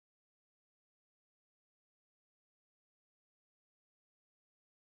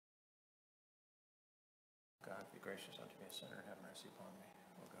gracious unto me, a sinner, and have mercy upon me.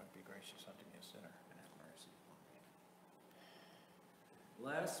 O God, be gracious unto me, a sinner, and have mercy upon me.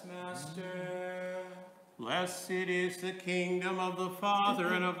 Bless Master. Blessed is the kingdom of the Father,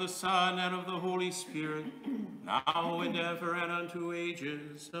 and of the Son, and of the Holy Spirit, now and ever, and unto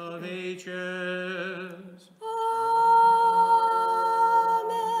ages of ages.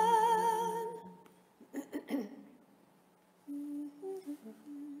 Amen.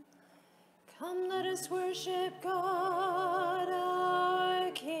 Come, let us worship God,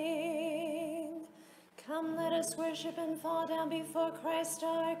 our King. Come, let us worship and fall down before Christ,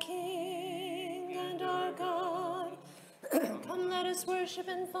 our King and our God. Come, let us worship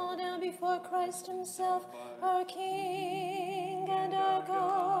and fall down before Christ himself, our King and our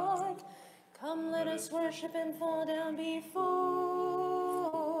God. Come, let us worship and fall down before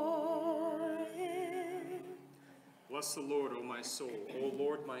him. Bless the Lord, O my soul. O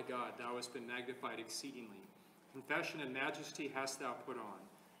Lord my God, thou hast been magnified exceedingly. Confession and majesty hast thou put on,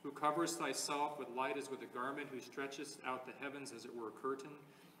 who coverest thyself with light as with a garment, who stretchest out the heavens as it were a curtain,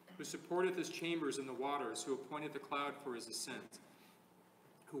 who supporteth his chambers in the waters, who appointeth the cloud for his ascent,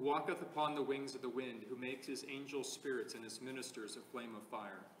 who walketh upon the wings of the wind, who makes his angels spirits and his ministers a flame of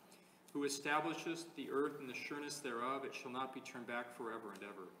fire, who establisheth the earth in the sureness thereof, it shall not be turned back forever and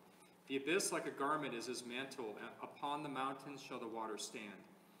ever. The abyss like a garment is his mantle, and upon the mountains shall the waters stand.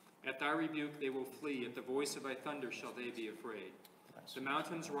 At thy rebuke they will flee, at the voice of thy thunder shall they be afraid. The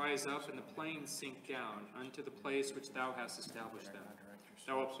mountains rise up, and the plains sink down unto the place which thou hast established them.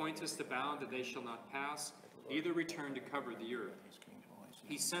 Thou appointest the bound that they shall not pass, neither return to cover the earth.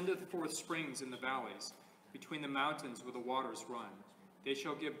 He sendeth forth springs in the valleys, between the mountains where the waters run. They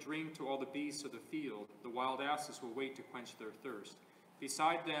shall give drink to all the beasts of the field, the wild asses will wait to quench their thirst.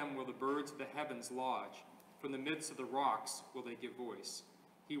 Beside them will the birds of the heavens lodge, from the midst of the rocks will they give voice.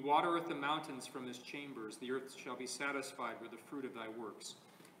 He watereth the mountains from his chambers, the earth shall be satisfied with the fruit of thy works.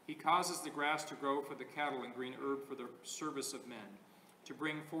 He causes the grass to grow for the cattle, and green herb for the service of men, to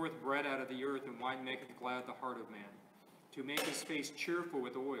bring forth bread out of the earth, and wine maketh glad the heart of man, to make his face cheerful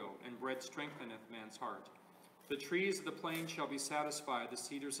with oil, and bread strengtheneth man's heart. The trees of the plain shall be satisfied, the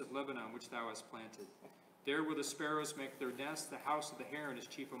cedars of Lebanon which thou hast planted. There will the sparrows make their nests, the house of the heron is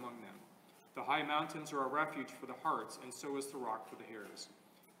chief among them. The high mountains are a refuge for the harts, and so is the rock for the hares.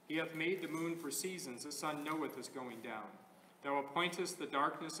 He hath made the moon for seasons, the sun knoweth his going down. Thou appointest the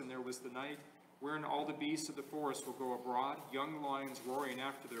darkness, and there was the night, wherein all the beasts of the forest will go abroad, young lions roaring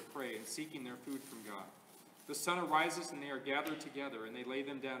after their prey, and seeking their food from God. The sun arises, and they are gathered together, and they lay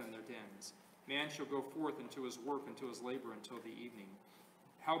them down in their dens. Man shall go forth into his work, into his labor, until the evening.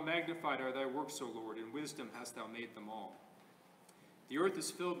 How magnified are thy works, O Lord, in wisdom hast thou made them all. The earth is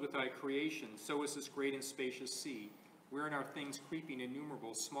filled with thy creation, so is this great and spacious sea, wherein are things creeping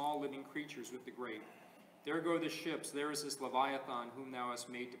innumerable, small living creatures with the great. There go the ships, there is this Leviathan, whom thou hast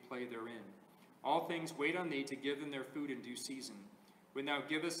made to play therein. All things wait on thee to give them their food in due season. When thou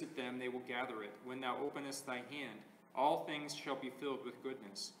givest it them, they will gather it. When thou openest thy hand, all things shall be filled with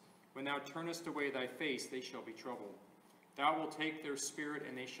goodness. When thou turnest away thy face, they shall be troubled. Thou wilt take their spirit,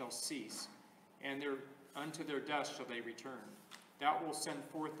 and they shall cease, and unto their dust shall they return. Thou wilt send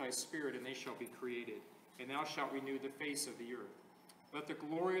forth thy spirit, and they shall be created, and thou shalt renew the face of the earth. Let the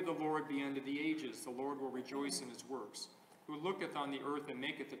glory of the Lord be unto the ages. The Lord will rejoice in his works. Who looketh on the earth and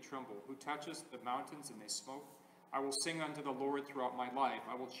maketh it tremble, who toucheth the mountains and they smoke. I will sing unto the Lord throughout my life.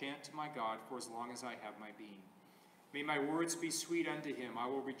 I will chant to my God for as long as I have my being. May my words be sweet unto him. I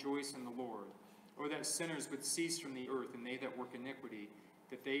will rejoice in the Lord. O that sinners would cease from the earth, and they that work iniquity,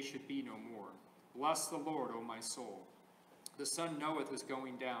 that they should be no more. Bless the Lord, O my soul. The sun knoweth his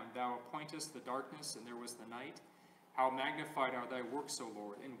going down. Thou appointest the darkness, and there was the night. How magnified are thy works, O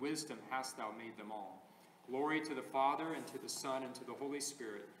Lord. In wisdom hast thou made them all. Glory to the Father, and to the Son, and to the Holy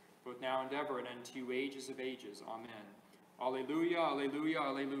Spirit, both now and ever, and unto ages of ages. Amen. Alleluia, alleluia,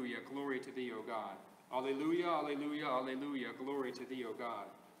 alleluia. Glory to thee, O God. Alleluia, alleluia, alleluia. Glory to thee, O God.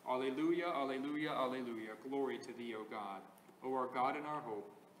 Alleluia, alleluia, alleluia. Glory to thee, O God. O our God and our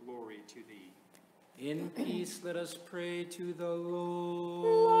hope, glory to thee. In peace let us pray to the Lord.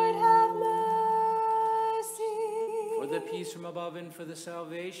 Lord, have mercy. For the peace from above and for the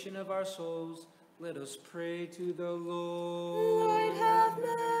salvation of our souls, let us pray to the Lord. Lord, have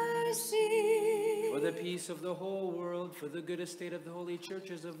mercy. For the peace of the whole world, for the good estate of the holy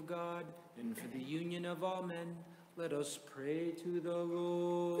churches of God, and for the union of all men, let us pray to the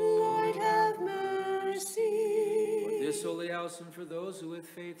Lord. Lord, have mercy. For this holy house and for those who with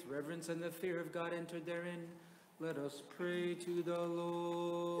faith, reverence, and the fear of God entered therein, let us pray to the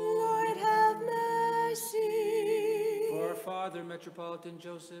Lord. Lord, have mercy. For our Father, Father, Metropolitan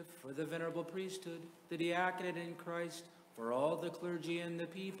Joseph, for the venerable priesthood, the diaconate in Christ, for all the clergy and the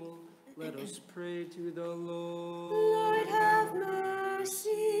people, let us pray to the Lord. Lord, have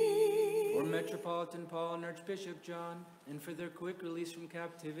mercy. For Metropolitan Paul and Archbishop John, and for their quick release from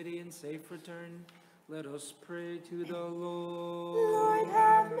captivity and safe return, let us pray to the Lord. Lord,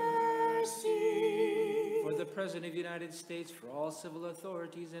 have mercy. For the President of the United States, for all civil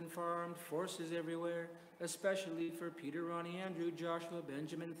authorities, and for armed forces everywhere, especially for Peter, Ronnie, Andrew, Joshua,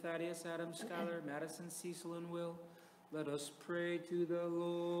 Benjamin, Thaddeus, Adam, Schuyler, Madison, Cecil, and Will, let us pray to the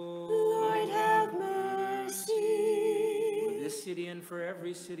Lord. Lord, have mercy. For this city and for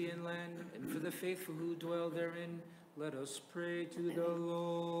every city and land, and for the faithful who dwell therein, let us pray to the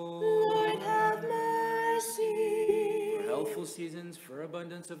Lord. Lord, have mercy. For healthful seasons, for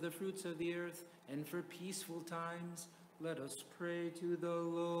abundance of the fruits of the earth, and for peaceful times, let us pray to the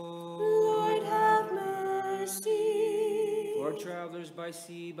Lord. Lord, have mercy. For travelers by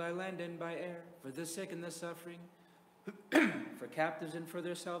sea, by land, and by air, for the sick and the suffering, for captives and for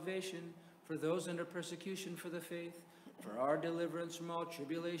their salvation, for those under persecution for the faith, for our deliverance from all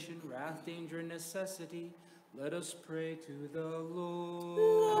tribulation, wrath, danger, and necessity, let us pray to the Lord.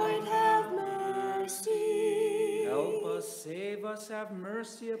 Lord, have mercy. Help us, save us, have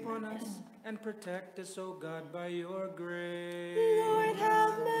mercy upon us, and protect us, O God, by your grace. Lord,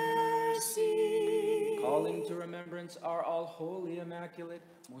 have mercy. Calling to remembrance our all-holy, immaculate,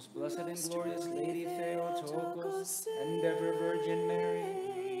 most blessed and glorious Lady Theotokos, and ever Virgin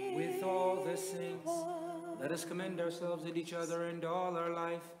Mary, with all the saints, let us commend ourselves and each other and all our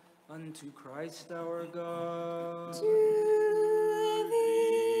life unto Christ our God. To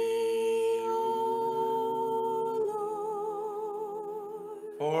thee, O Lord.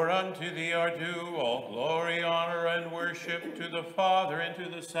 For unto thee are due all glory, honor, and worship, to the Father, and to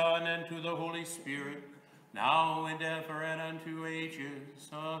the Son, and to the Holy Spirit, now and ever, and unto ages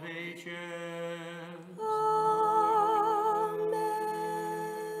of ages. Amen.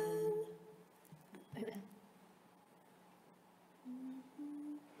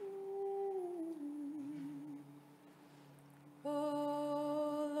 O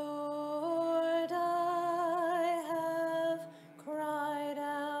Lord, I have cried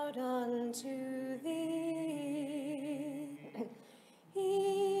out unto thee.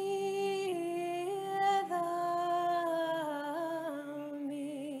 Hear thou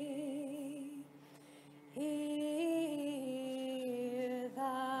me. Hear thou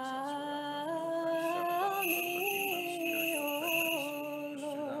me, O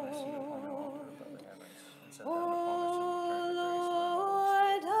Lord. O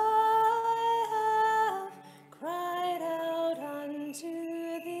Lord, I have cried out unto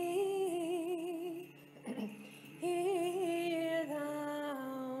thee. Hear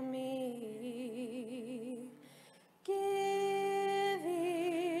thou me. Give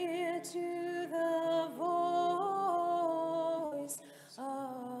ear to the voice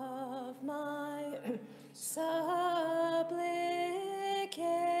of my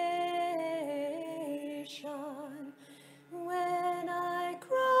supplication when I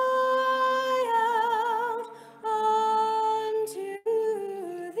cry out unto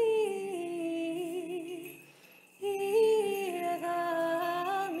thee. Hear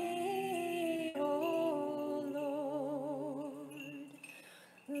thou me, O Lord.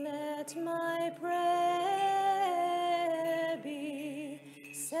 Let my prayer be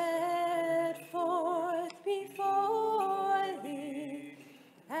set forth before thee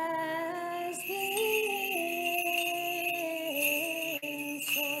as the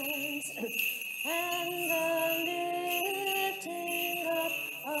incense and the lifting up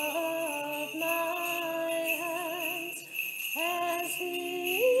of my hands as the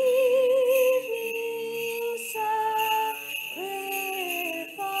evening sacrifice.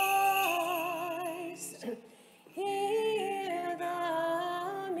 Hear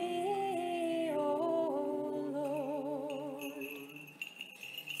thou me, O Lord.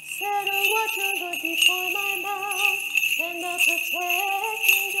 Set a watcher good before my mouth, and a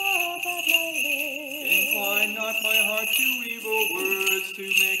protecting door above my lips. Incline not my heart to evil words, to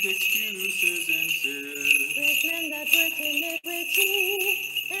make excuses and sin. With men that work iniquity,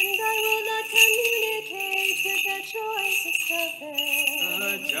 and I will not communicate with the choicest of them.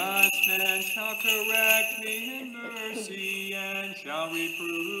 The just man shall correct me in mercy, and shall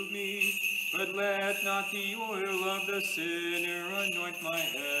reprove me. But let not the oil of the sinner anoint my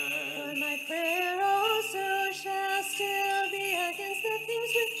For head. my prayer also shall still be against the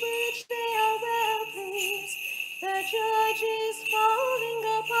things with which they are well pleased. The judges falling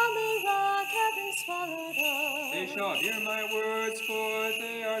upon the rock have been swallowed up. They shall hear my words, for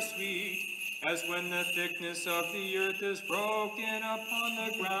they are sweet. as when the thickness of the earth is broken upon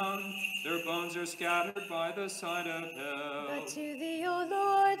the ground, their bones are scattered by the side of hell. But to thee, O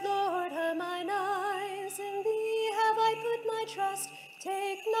Lord, Lord, are mine eyes. In thee have I put my trust.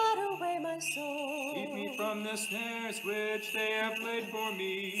 Take not away my soul. Keep me from the snares which they have laid for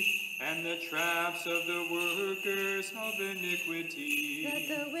me, and the traps of the workers of iniquity. Let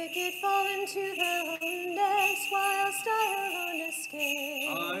the wicked fall into their own nets, whilst I alone escape.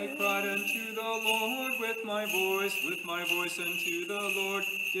 I cried unto the Lord with my voice unto the Lord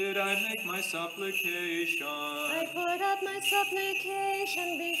did I make my supplication. I poured out my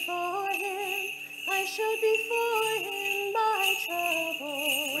supplication before him. I showed before him my trouble.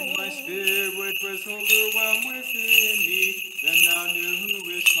 When my spirit was overwhelmed within me, then thou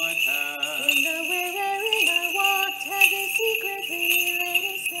knewest my path. In the way wherein I walked, have they secretly laid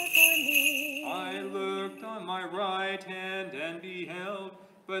a snare for me. I looked on my right hand and beheld,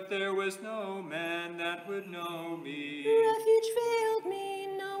 but there was no man that would know me. Refuge failed me,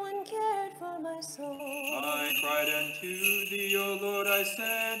 no one cared for my soul. I cried unto thee, O Lord, I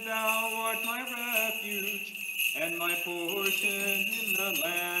said, thou art my refuge, and my portion in the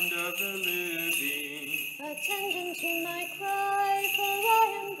land of the living. Attend unto my cry, for I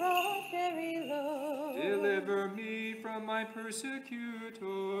am brought very low. Deliver me from my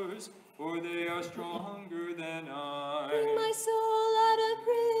persecutors, for they are stronger than Bring I. my soul out of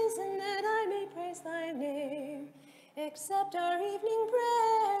prison, that I may praise thy name. Accept our evening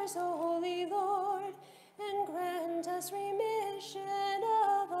prayers, O Holy Lord, and grant us remission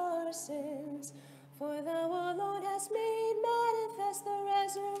of our sins. For thou alone hast made manifest the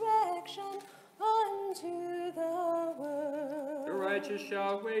resurrection unto the world. The righteous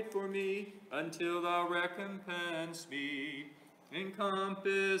shall wait for me until thou recompense me.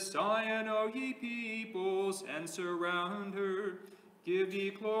 Encompass Zion, O ye peoples, and surround her. Give ye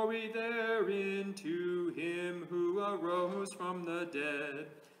glory therein to him who arose from the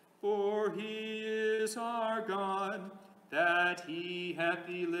dead. For he is our God, that he hath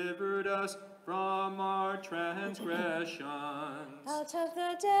delivered us from our transgressions. Out of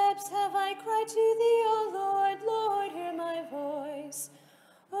the depths have I cried to thee, O Lord, Lord, hear my voice.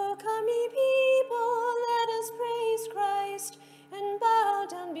 O come ye people, let us praise Christ, and bow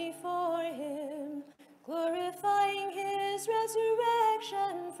down before him, glorifying his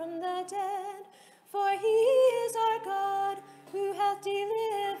resurrection from the dead. For he is our God, who hath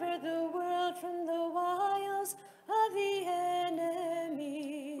delivered the world from the wiles of the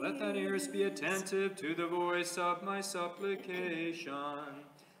enemy. Let thine ears be attentive to the voice of my supplication.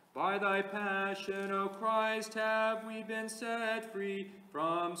 By thy passion, O Christ, have we been set free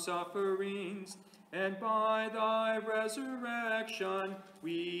from sufferings, and by thy resurrection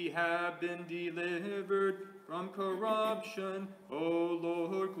we have been delivered from corruption. O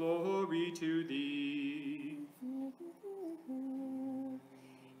Lord, glory to thee.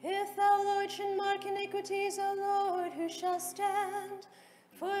 If thou, Lord, should mark iniquities, O Lord, who shall stand?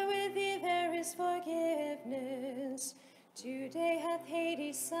 For with thee there is forgiveness. Today hath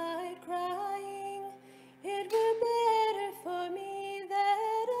Hades sighed, crying, it were better for me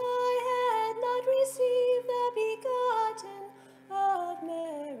that I had not received the begotten of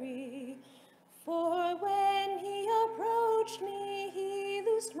Mary. For when he approached me, he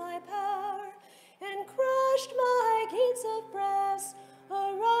loosed my power, and crushed my gates of brass,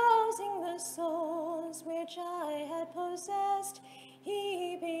 arousing the souls which I had possessed,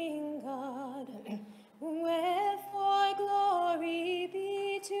 he being God. Wherefore glory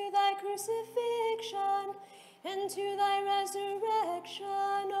be to thy crucifixion, and to thy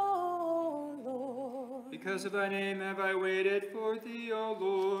resurrection, O Lord. Because of thy name have I waited for thee, O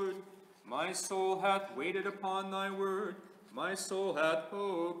Lord. My soul hath waited upon thy word. My soul hath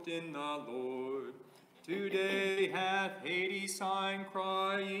hoped in the Lord. Today hath Hades sighed,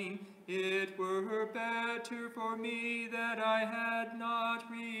 crying, it were better for me that I had not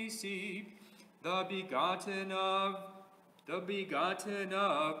received the begotten of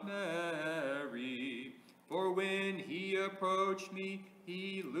Mary. For when he approached me,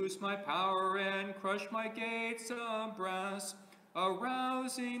 he loosed my power and crushed my gates of brass,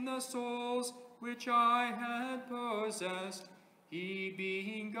 arousing the souls which I had possessed. He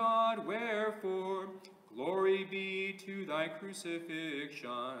being God, wherefore glory be to thy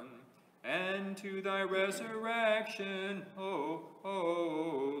crucifixion, and to thy resurrection, O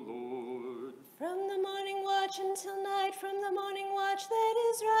Lord. From the morning watch until night, from the morning watch, let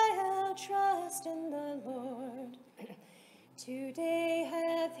Israel trust in the Lord. Today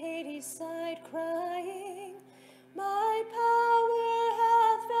hath Hades sighed, crying, my power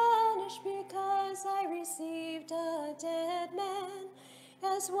hath vanished, because I received a dead man,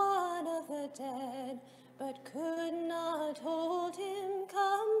 as as one of the dead, but could not hold him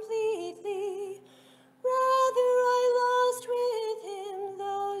completely. Rather I lost with him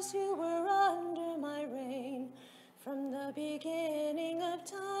those who were under my reign. From the beginning of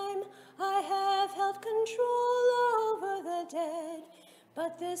time I have held control over the dead,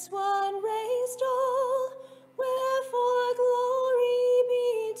 but this one raised all. Wherefore glory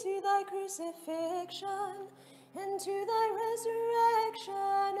be to thy crucifixion, and to thy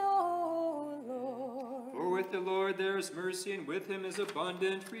resurrection, O Lord. For with the Lord there is mercy, and with him is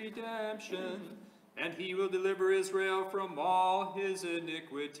abundant redemption. And he will deliver Israel from all his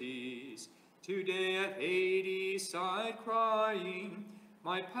iniquities. Today at Hades side crying,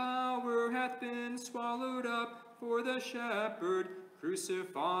 my power hath been swallowed up, for the shepherd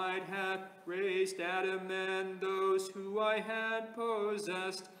crucified hath raised Adam and those who I had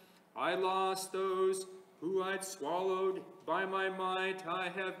possessed. I lost those who I'd swallowed, by my might I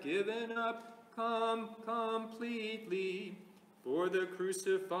have given up completely. For the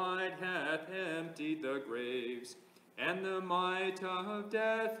crucified hath emptied the graves, and the might of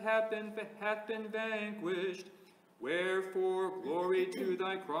death hath been vanquished. Wherefore glory to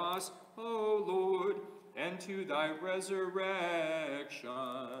thy cross, O Lord, and to thy resurrection.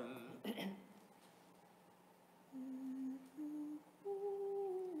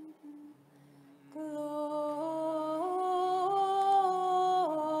 Glory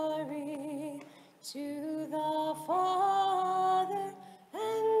to the Father,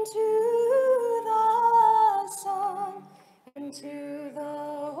 and to the Son, and to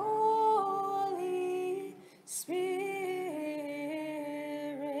the Holy Spirit.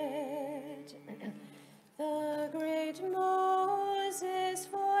 The great Moses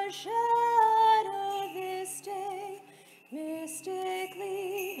foreshadowed this day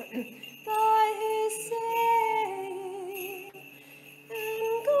mystically by his saying,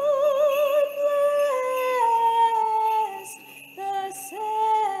 and God blessed the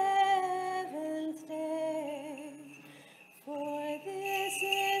seventh day. For this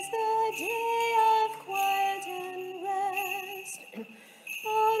is the day of quiet and rest,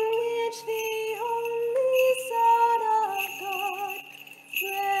 on which the only Son of God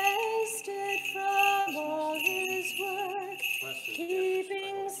rested from all his work,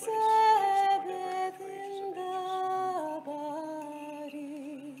 keeping Sabbath in the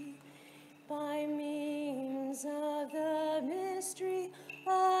body, by means of the mystery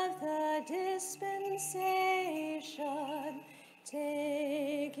of the dispensation,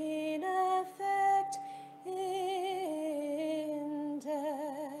 taking effect in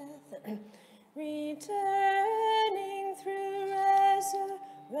death, returning through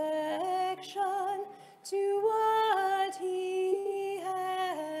resurrection to what he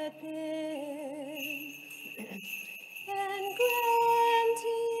had been, and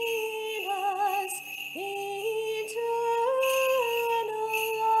granting us eternal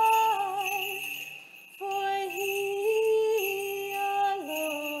life. For he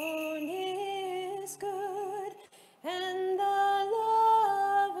alone is good, and the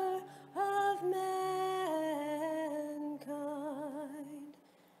lover of mankind.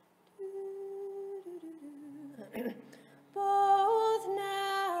 Both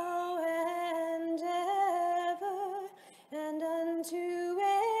now and ever, and unto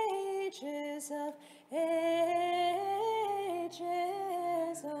ages of ages.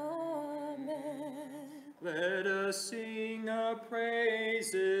 Amen. Let us sing of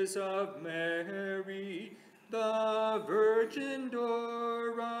praises of Mary, the virgin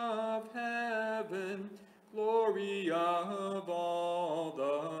door of heaven, glory of all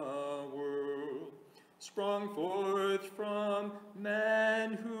the world. Sprung forth from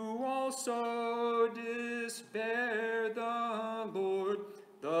man who also despair the Lord,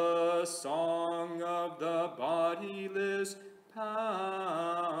 the song of the bodiless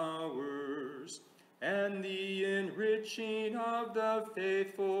powers, and the enriching of the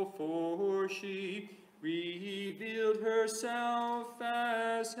faithful, for she revealed herself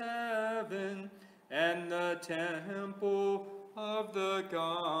as heaven, and the temple of the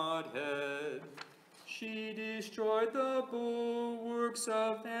Godhead. She destroyed the bulwarks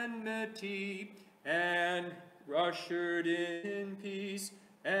of enmity, and ushered in peace,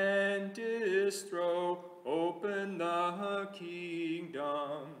 and distro open the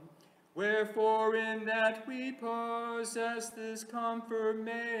kingdom. Wherefore in that we possess this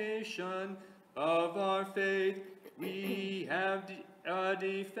confirmation of our faith, we have a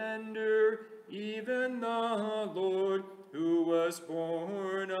defender, even the Lord, who was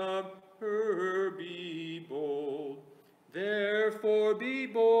born of her. Be bold. Therefore be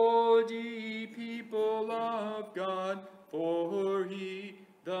bold, ye people of God, for he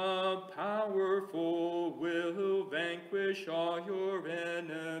The powerful will vanquish all your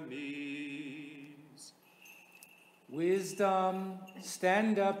enemies. Wisdom,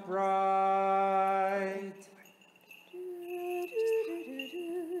 stand upright.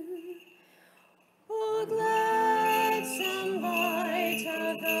 O gladsome light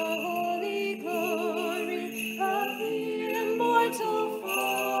of the holy glory of the immortal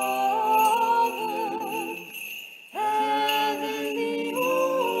Father, heavenly,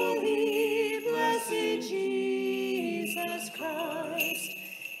 holy, blessed Jesus Christ,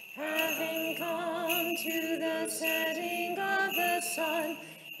 having come to the setting of the sun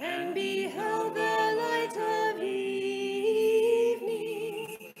and beheld the light of evening,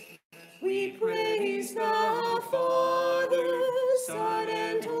 we praise the Father, Son,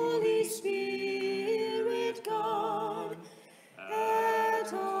 and Holy Spirit, God.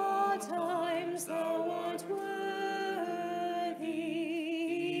 At all times thou art worthy,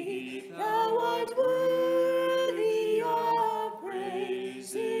 thou art worthy of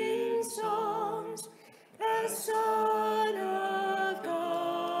praise in songs, as Son of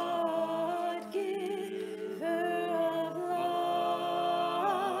God, giver of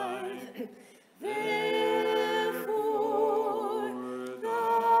life. Therefore the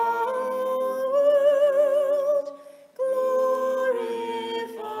world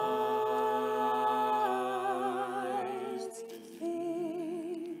glorifies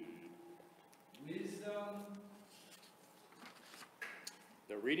thee. Wisdom.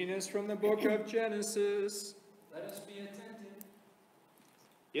 The reading is from the book of Genesis. Let us be attentive.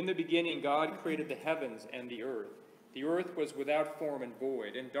 In the beginning, God created the heavens and the earth. The earth was without form and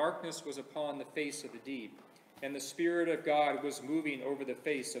void, and darkness was upon the face of the deep. And the Spirit of God was moving over the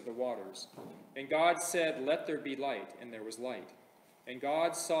face of the waters. And God said, "Let there be light," and there was light. And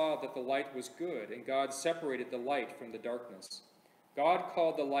God saw that the light was good, and God separated the light from the darkness. God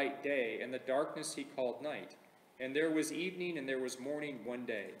called the light day, and the darkness he called night. And there was evening, and there was morning one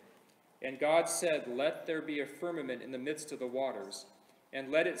day. And God said, "Let there be a firmament in the midst of the waters,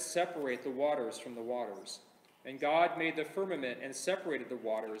 and let it separate the waters from the waters." And God made the firmament and separated the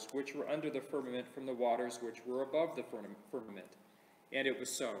waters which were under the firmament from the waters which were above the firmament. And it was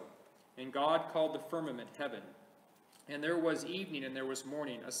so. And God called the firmament heaven. And there was evening and there was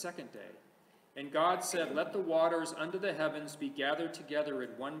morning a second day. And God said, "Let the waters under the heavens be gathered together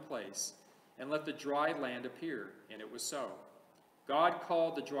in one place, and let the dry land appear." And it was so. God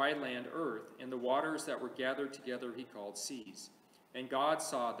called the dry land earth, and the waters that were gathered together he called seas. And God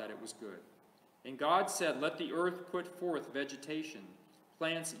saw that it was good. And God said, "Let the earth put forth vegetation,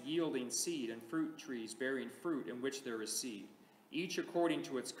 plants yielding seed, and fruit trees bearing fruit in which there is seed, each according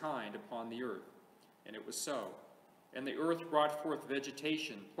to its kind upon the earth." And it was so. And the earth brought forth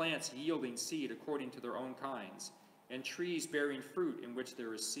vegetation, plants yielding seed according to their own kinds, and trees bearing fruit in which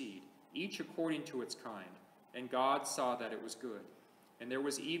there is seed, each according to its kind. And God saw that it was good. And there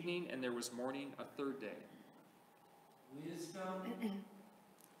was evening and there was morning a third day. Wisdom.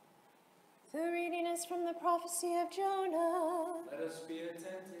 The reading is from the prophecy of Jonah. Let us be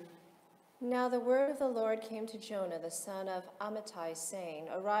attentive. Now the word of the Lord came to Jonah, the son of Amittai, saying,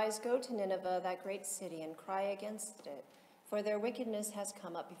 "Arise, go to Nineveh, that great city, and cry against it, for their wickedness has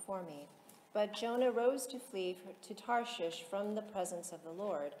come up before me." But Jonah rose to flee to Tarshish from the presence of the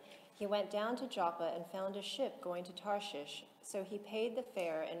Lord. He went down to Joppa and found a ship going to Tarshish. So he paid the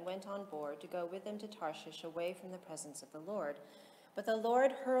fare and went on board to go with them to Tarshish, away from the presence of the Lord. But the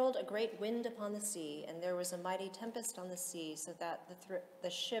Lord hurled a great wind upon the sea, and there was a mighty tempest on the sea, so that the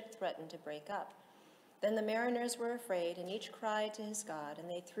ship threatened to break up. Then the mariners were afraid, and each cried to his God, and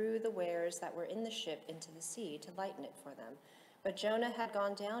they threw the wares that were in the ship into the sea to lighten it for them. But Jonah had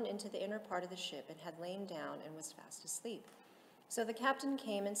gone down into the inner part of the ship, and had lain down and was fast asleep. So the captain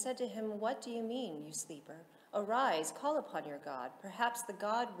came and said to him, "What do you mean, you sleeper? Arise, call upon your God. Perhaps the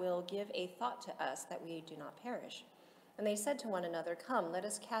God will give a thought to us, that we do not perish." And they said to one another, "Come, let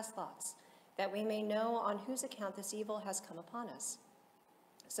us cast lots, that we may know on whose account this evil has come upon us."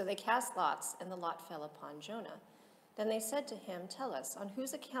 So they cast lots, and the lot fell upon Jonah. Then they said to him, "Tell us, on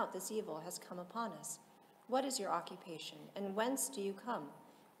whose account this evil has come upon us? What is your occupation, and whence do you come?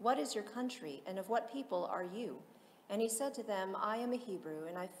 What is your country, and of what people are you?" And he said to them, "I am a Hebrew,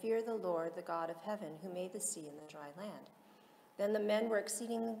 and I fear the Lord, the God of heaven, who made the sea and the dry land." Then the men were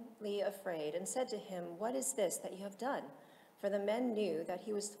exceedingly afraid, and said to him, "What is this that you have done?" For the men knew that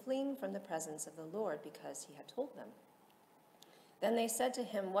he was fleeing from the presence of the Lord, because he had told them. Then they said to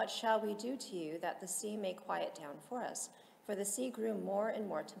him, "What shall we do to you, that the sea may quiet down for us?" For the sea grew more and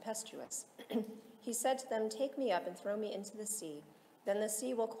more tempestuous. He said to them, "Take me up and throw me into the sea, Then the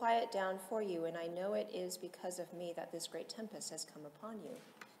sea will quiet down for you, and I know it is because of me that this great tempest has come upon you.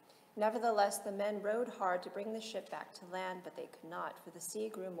 Nevertheless, the men rowed hard to bring the ship back to land, but they could not, for the sea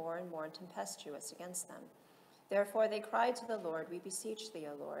grew more and more tempestuous against them. Therefore they cried to the Lord, "We beseech thee,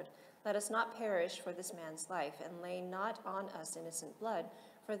 O Lord, let us not perish for this man's life, and lay not on us innocent blood,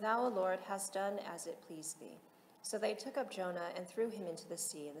 for thou, O Lord, hast done as it pleased thee." So they took up Jonah and threw him into the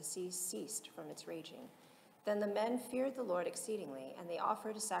sea, and the sea ceased from its raging. Then the men feared the Lord exceedingly, and they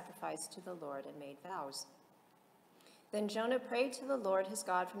offered a sacrifice to the Lord and made vows. Then Jonah prayed to the Lord his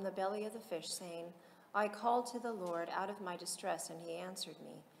God from the belly of the fish, saying, "I called to the Lord out of my distress, and he answered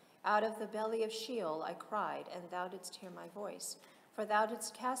me. Out of the belly of Sheol I cried, and thou didst hear my voice. For thou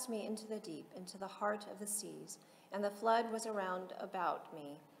didst cast me into the deep, into the heart of the seas, and the flood was around about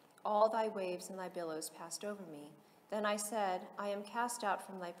me. All thy waves and thy billows passed over me. Then I said, I am cast out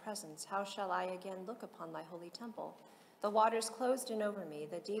from thy presence. How shall I again look upon thy holy temple? The waters closed in over me.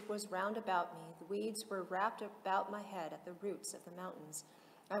 The deep was round about me. The weeds were wrapped about my head at the roots of the mountains.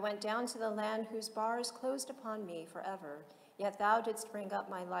 I went down to the land whose bars closed upon me forever. Yet thou didst bring up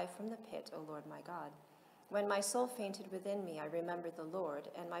my life from the pit, O Lord my God. When my soul fainted within me, I remembered the Lord,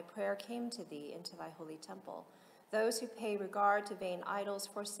 and my prayer came to thee into thy holy temple. Those who pay regard to vain idols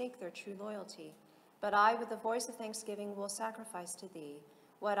forsake their true loyalty. But I, with the voice of thanksgiving, will sacrifice to thee.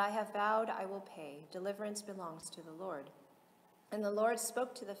 What I have vowed I will pay. Deliverance belongs to the Lord. And the Lord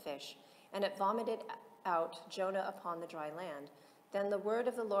spoke to the fish, and it vomited out Jonah upon the dry land. Then the word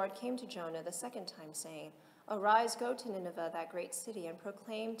of the Lord came to Jonah the second time, saying, Arise, go to Nineveh, that great city, and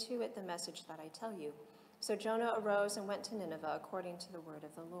proclaim to it the message that I tell you. So Jonah arose and went to Nineveh according to the word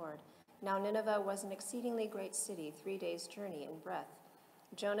of the Lord. Now Nineveh was an exceedingly great city, 3 days' journey in breadth.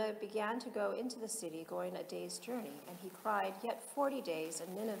 Jonah began to go into the city, going a day's journey, and he cried, Yet 40 days,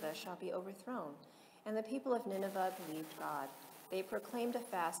 and Nineveh shall be overthrown. And the people of Nineveh believed God. They proclaimed a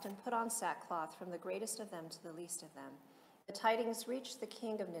fast and put on sackcloth from the greatest of them to the least of them. The tidings reached the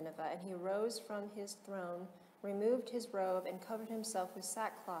king of Nineveh, and he rose from his throne, removed his robe, and covered himself with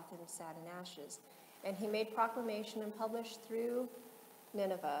sackcloth and sat in ashes. And he made proclamation and published through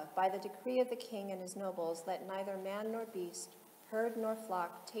Nineveh, by the decree of the king and his nobles, let neither man nor beast, herd nor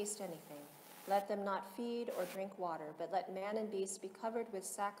flock taste anything. Let them not feed or drink water, but let man and beast be covered with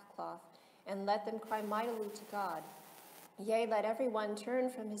sackcloth, and let them cry mightily to God. Yea, let every one turn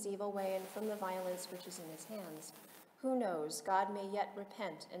from his evil way and from the violence which is in his hands. Who knows, God may yet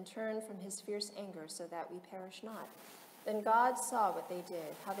repent and turn from his fierce anger so that we perish not. Then God saw what they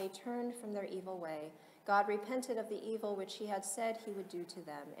did, how they turned from their evil way. God repented of the evil which he had said he would do to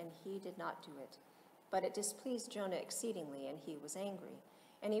them, and he did not do it. But it displeased Jonah exceedingly, and he was angry.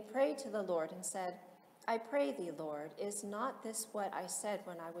 And he prayed to the Lord and said, I pray thee, Lord, is not this what I said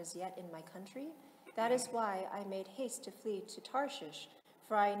when I was yet in my country? That is why I made haste to flee to Tarshish,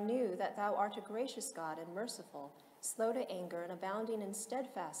 for I knew that thou art a gracious God and merciful, slow to anger and abounding in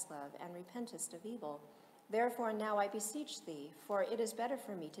steadfast love, and repentest of evil. Therefore now I beseech thee, for it is better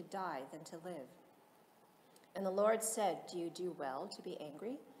for me to die than to live. And the Lord said, Do you do well to be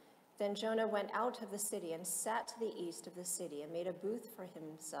angry? Then Jonah went out of the city and sat to the east of the city and made a booth for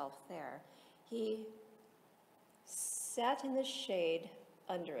himself there. He sat in the shade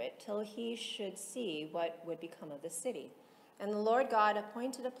under it till he should see what would become of the city. And the Lord God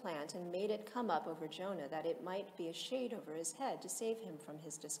appointed a plant and made it come up over Jonah, that it might be a shade over his head to save him from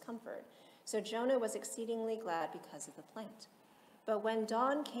his discomfort. So Jonah was exceedingly glad because of the plant. But when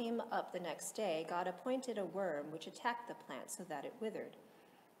dawn came up the next day, God appointed a worm which attacked the plant so that it withered.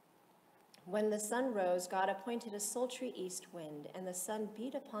 When the sun rose, God appointed a sultry east wind, and the sun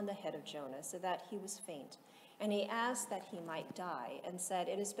beat upon the head of Jonah so that he was faint. And he asked that he might die, and said,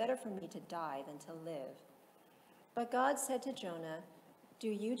 It is better for me to die than to live. But God said to Jonah, Do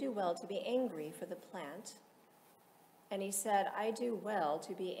you do well to be angry for the plant? And he said, I do well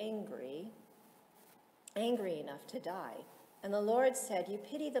to be angry enough to die. And the Lord said, You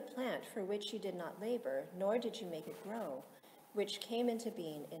pity the plant for which you did not labor, nor did you make it grow, which came into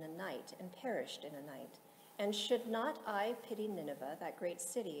being in a night and perished in a night. And should not I pity Nineveh, that great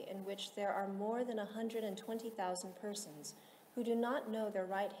city, in which there are more than 120,000 persons who do not know their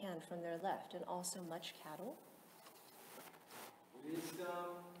right hand from their left, and also much cattle? Wisdom.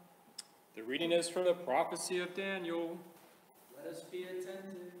 The reading is from the prophecy of Daniel. Let us be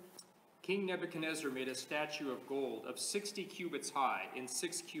attentive. King Nebuchadnezzar made a statue of gold of 60 cubits high and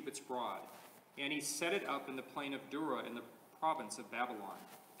 6 cubits broad, and he set it up in the plain of Dura in the province of Babylon.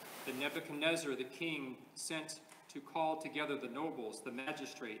 Then Nebuchadnezzar the king sent to call together the nobles, the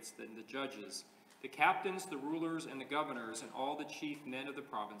magistrates, and the judges, the captains, the rulers, and the governors, and all the chief men of the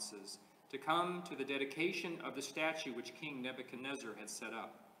provinces, to come to the dedication of the statue which King Nebuchadnezzar had set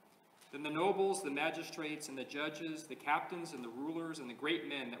up. Then the nobles, the magistrates, and the judges, the captains, and the rulers, and the great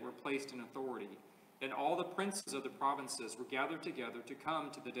men that were placed in authority, and all the princes of the provinces were gathered together to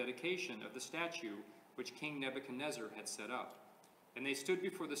come to the dedication of the statue which King Nebuchadnezzar had set up. And they stood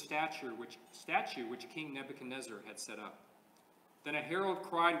before the statue which King Nebuchadnezzar had set up. Then a herald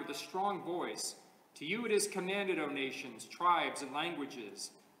cried with a strong voice, "To you it is commanded, O nations, tribes, and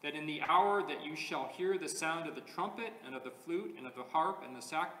languages, that in the hour that you shall hear the sound of the trumpet, and of the flute, and of the harp, and the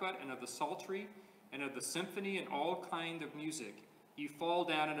sackbut, and of the psaltery, and of the symphony, and all kind of music, you fall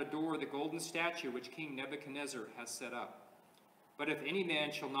down and adore the golden statue which King Nebuchadnezzar has set up. But if any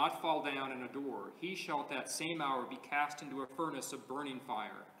man shall not fall down and adore, he shall at that same hour be cast into a furnace of burning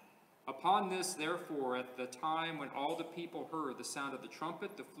fire. Upon this, therefore, at the time when all the people heard the sound of the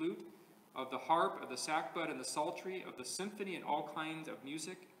trumpet, the flute, of the harp, of the sackbut, and the psaltery, of the symphony, and all kinds of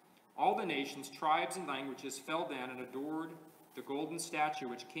music, all the nations, tribes, and languages fell down and adored the golden statue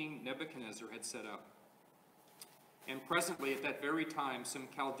which King Nebuchadnezzar had set up. And presently at that very time some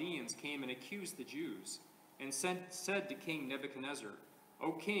Chaldeans came and accused the Jews, and said to King Nebuchadnezzar,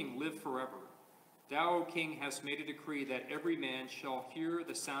 O king, live forever. Thou, O king, hast made a decree that every man shall hear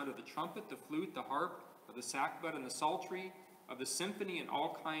the sound of the trumpet, the flute, the harp, of the sackbut, and the psaltery, of the symphony, and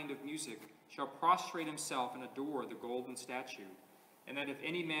all kind of music, shall prostrate himself and adore the golden statue. And that if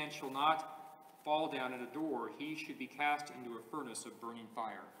any man shall not fall down and adore, he should be cast into a furnace of burning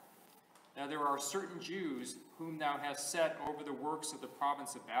fire. Now there are certain Jews whom thou hast set over the works of the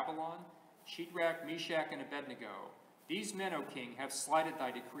province of Babylon, Shadrach, Meshach, and Abednego. These men, O king, have slighted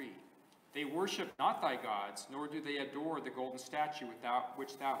thy decree. They worship not thy gods, nor do they adore the golden statue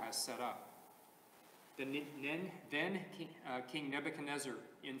which thou hast set up. Then King Nebuchadnezzar,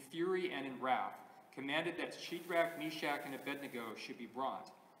 in fury and in wrath, commanded that Shadrach, Meshach, and Abednego should be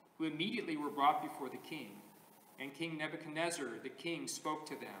brought, who immediately were brought before the king. And King Nebuchadnezzar, the king, spoke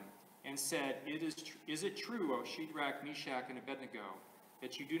to them, and said, Is it true, O Shadrach, Meshach, and Abednego,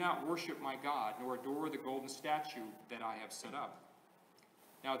 that you do not worship my God, nor adore the golden statue that I have set up?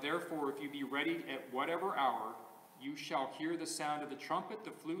 Now therefore, if you be ready at whatever hour, you shall hear the sound of the trumpet,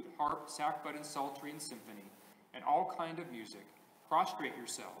 the flute, harp, sackbut, and psaltery, and symphony, and all kind of music. Prostrate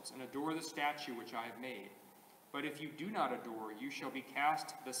yourselves, and adore the statue which I have made. But if you do not adore, you shall be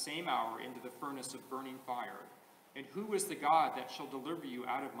cast the same hour into the furnace of burning fire. And who is the God that shall deliver you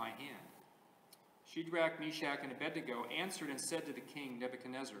out of my hand? Shadrach, Meshach, and Abednego answered and said to the king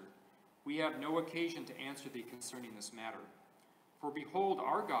Nebuchadnezzar, We have no occasion to answer thee concerning this matter. For behold,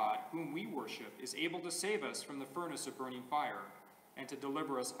 our God, whom we worship, is able to save us from the furnace of burning fire, and to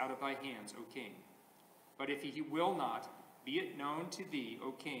deliver us out of thy hands, O king. But if he will not, be it known to thee,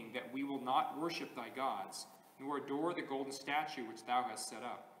 O king, that we will not worship thy gods, nor adore the golden statue which thou hast set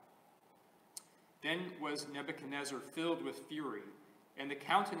up. Then was Nebuchadnezzar filled with fury, and the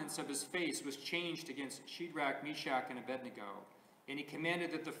countenance of his face was changed against Shadrach, Meshach, and Abednego. And he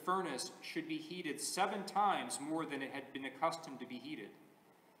commanded that the furnace should be heated 7 times more than it had been accustomed to be heated.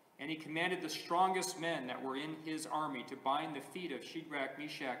 And he commanded the strongest men that were in his army to bind the feet of Shadrach,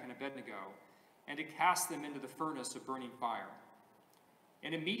 Meshach, and Abednego, and to cast them into the furnace of burning fire.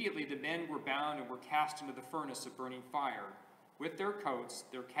 And immediately the men were bound and were cast into the furnace of burning fire, with their coats,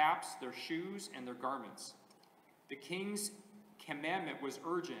 their caps, their shoes, and their garments. The king's commandment was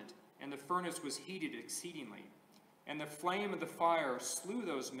urgent, and the furnace was heated exceedingly. And the flame of the fire slew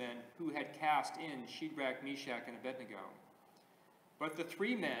those men who had cast in Shadrach, Meshach, and Abednego. But the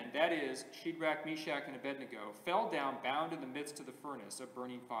 3 men, that is, Shadrach, Meshach, and Abednego, fell down bound in the midst of the furnace of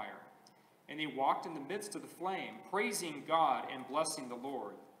burning fire. And they walked in the midst of the flame, praising God and blessing the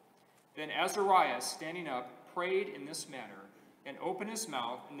Lord. Then Azariah, standing up, prayed in this manner, and opened his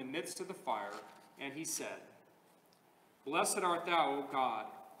mouth in the midst of the fire, and he said, Blessed art thou, O God,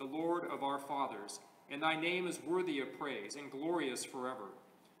 the Lord of our fathers, and thy name is worthy of praise, and glorious forever.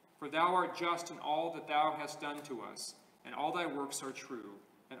 For thou art just in all that thou hast done to us, and all thy works are true,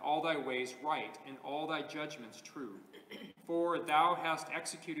 and all thy ways right, and all thy judgments true. For thou hast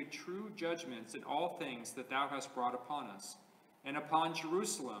executed true judgments in all things that thou hast brought upon us, and upon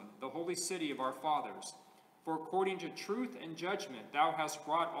Jerusalem, the holy city of our fathers. For according to truth and judgment thou hast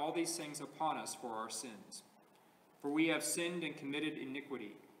brought all these things upon us for our sins. For we have sinned and committed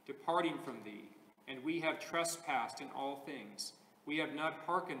iniquity, departing from thee, and we have trespassed in all things. We have not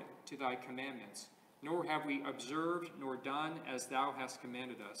hearkened to thy commandments, nor have we observed nor done as thou hast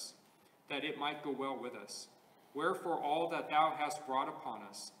commanded us, that it might go well with us. Wherefore all that thou hast brought upon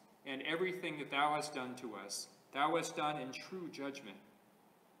us, and everything that thou hast done to us, thou hast done in true judgment.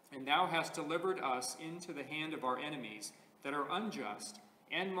 And thou hast delivered us into the hand of our enemies that are unjust,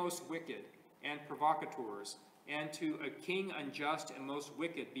 and most wicked, and provocateurs, and to a king unjust and most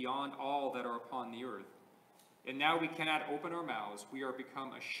wicked beyond all that are upon the earth. And now we cannot open our mouths. We are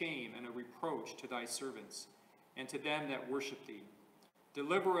become a shame and a reproach to thy servants, and to them that worship thee.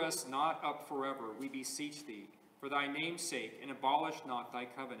 Deliver us not up forever, we beseech thee, for thy name's sake, and abolish not thy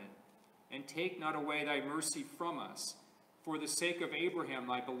covenant. And take not away thy mercy from us, for the sake of Abraham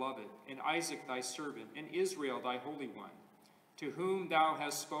thy beloved, and Isaac thy servant, and Israel thy holy one, to whom thou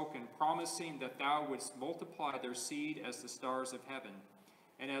hast spoken, promising that thou wouldst multiply their seed as the stars of heaven,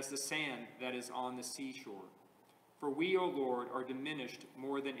 and as the sand that is on the seashore. For we, O Lord, are diminished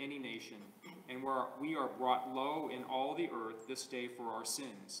more than any nation, and we are brought low in all the earth this day for our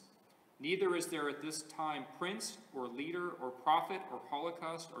sins. Neither is there at this time prince, or leader, or prophet, or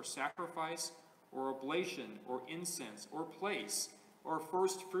holocaust, or sacrifice, or oblation, or incense, or place, or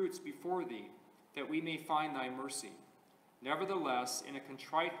first fruits before thee, that we may find thy mercy. Nevertheless, in a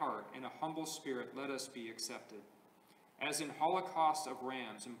contrite heart and a humble spirit let us be accepted. As in holocausts of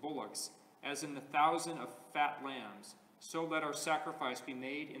rams and bullocks, as in the 1,000 of fat lambs, so let our sacrifice be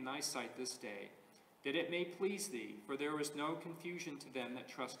made in thy sight this day, that it may please thee, for there is no confusion to them that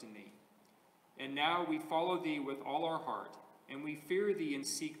trust in thee. And now we follow thee with all our heart, and we fear thee and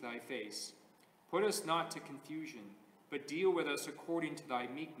seek thy face. Put us not to confusion, but deal with us according to thy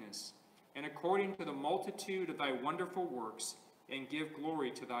meekness, and according to the multitude of thy wonderful works, and give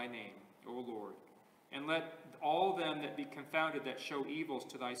glory to thy name, O Lord. And let all them that be confounded that show evils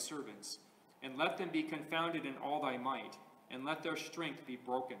to thy servants, and let them be confounded in all thy might, and let their strength be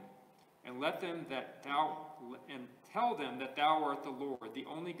broken. And tell them that thou art the Lord, the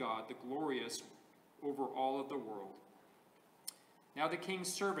only God, the glorious over all of the world. Now the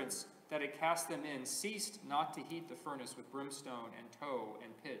king's servants that had cast them in ceased not to heat the furnace with brimstone and tow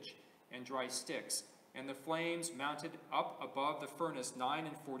and pitch and dry sticks, and the flames mounted up above the furnace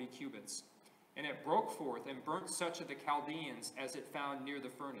 49 cubits. And it broke forth and burnt such of the Chaldeans as it found near the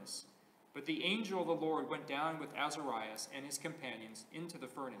furnace. But the angel of the Lord went down with Azarias and his companions into the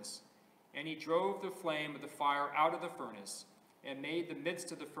furnace. And he drove the flame of the fire out of the furnace, and made the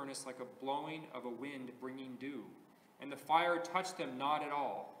midst of the furnace like a blowing of a wind bringing dew. And the fire touched them not at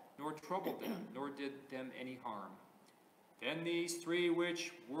all, nor troubled them, nor did them any harm. Then these three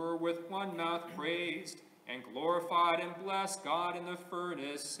which were with one mouth praised, and glorified and blessed God in the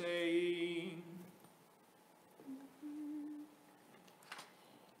furnace, saying,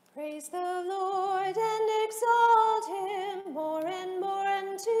 Praise the Lord, and exalt him more and more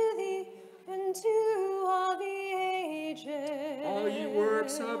unto thee, unto all the ages. All ye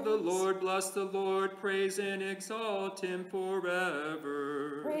works of the Lord, bless the Lord, praise and exalt him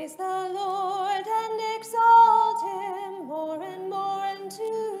forever. Praise the Lord, and exalt him more and more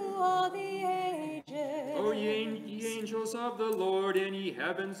unto all the ages. O ye angels of the Lord, and ye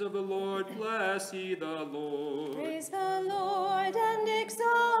heavens of the Lord, bless ye the Lord. Praise the Lord, and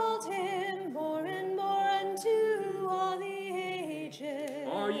exalt him more and more unto all the ages.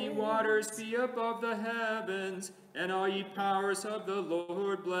 All ye waters, be above the heavens, and all ye powers of the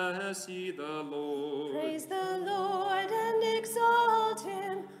Lord, bless ye the Lord. Praise the Lord, and exalt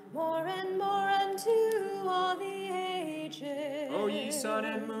him more and more unto all the ages. O ye sun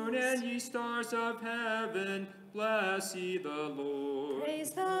and moon, and ye stars of heaven, bless ye the Lord.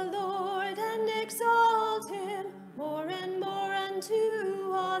 Praise the Lord, and exalt him more and more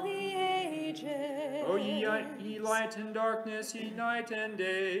unto all the ages. O ye light and darkness, ye night and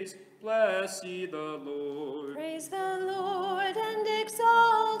days, bless ye the Lord. Praise the Lord, and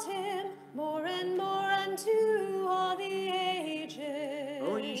exalt him more and more unto all the ages.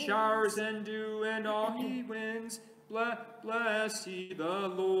 O ye showers and dew, and all ye winds, bless ye the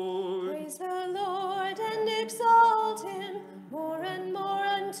Lord. Praise the Lord, and exalt him more and more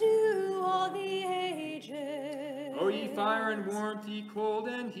unto all the ages. O ye fire and warmth, ye cold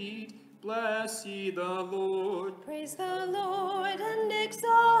and heat, bless ye the Lord. Praise the Lord, and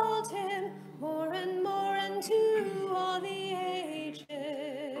exalt him more and more unto all the ages.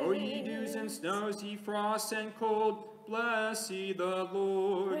 O ye dews and snows, ye frosts and cold, bless ye the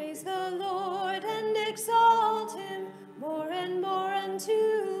Lord. Praise the Lord, and exalt him more and more unto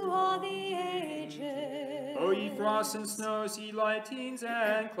all the ages. O ye frosts and snows, ye lightnings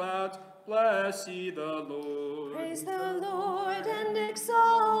and clouds, bless ye the Lord. Praise the Lord, and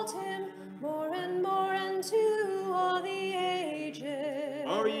exalt him more and more unto all the ages.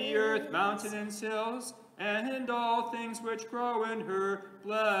 O ye earth, mountain and hills, and all things which grow in her,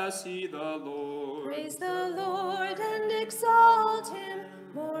 bless ye the Lord. Praise the Lord, and exalt him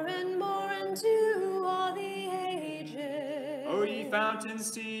more and more unto all the ages. O ye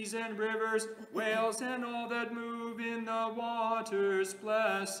fountains, seas, and rivers, whales, and all that move in the waters,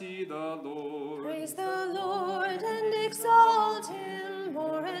 bless ye the Lord. Praise the Lord and exalt him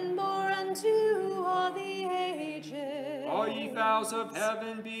more and more unto all the ages. All ye fowls of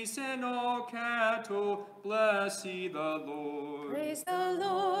heaven, beasts, and all cattle, bless ye the Lord. Praise the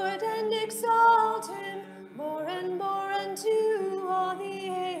Lord and exalt him more and more unto all the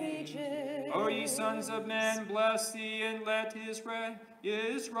ages. O ye sons of men, bless thee, and let Israel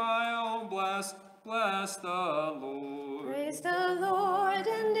bless the Lord. Praise the Lord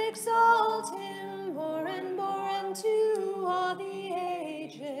and exalt him more and more unto all the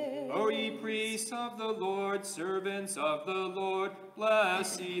ages. O ye priests of the Lord, servants of the Lord,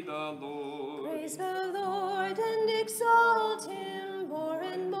 bless ye the Lord. Praise the Lord and exalt him more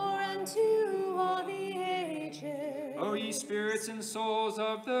and more unto all the ages. O ye spirits and souls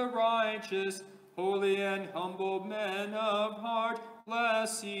of the righteous, holy and humble men of heart,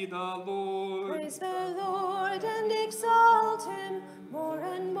 bless ye the Lord. Praise the Lord and exalt him more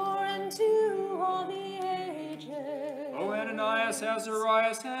and more unto all the ages. O Ananias,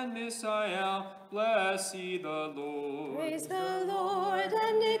 Azarias, and Misael, bless ye the Lord. Praise the Lord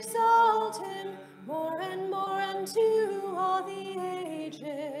and exalt him more and more unto all the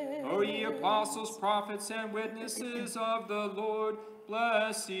ages. O ye apostles, prophets, and witnesses of the Lord,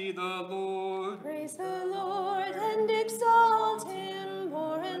 bless ye the Lord. Praise the Lord and exalt him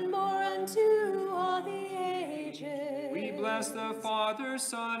more and more unto all the ages. We bless the Father,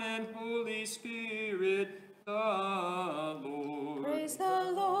 Son, and Holy Spirit, the Lord. Praise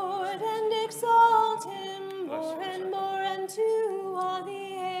the Lord and exalt him more and more unto all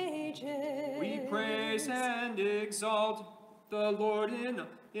the ages. We praise and exalt the Lord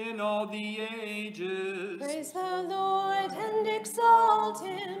in all the ages. Praise the Lord and exalt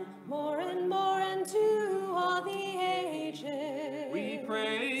him more and more unto all the ages. We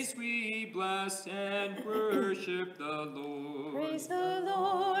praise, we bless, and worship the Lord. Praise the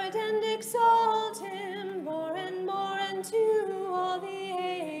Lord and exalt him more and more unto all the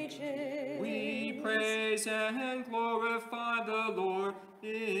ages. We praise and glorify the Lord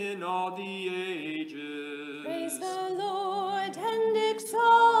in all the ages. Praise the Lord and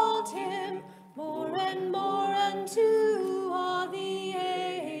exalt him more and more unto all the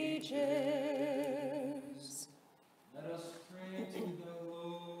ages. Let us pray to the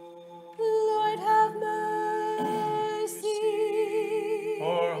Lord. Lord, have mercy.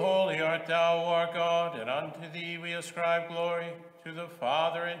 For holy art thou, our God, and unto thee we ascribe glory, to the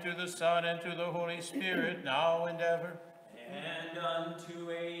Father, and to the Son, and to the Holy Spirit, now and ever. And unto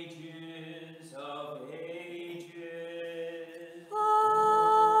ages of ages.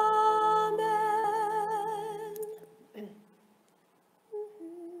 Amen.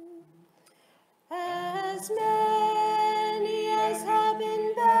 As many as have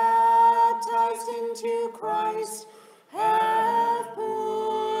been baptized into Christ have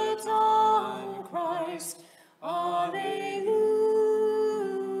put on Christ. Alleluia.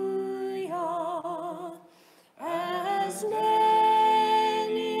 As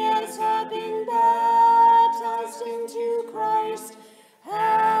many as have been baptized into Christ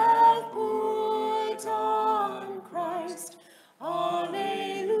have put on Christ.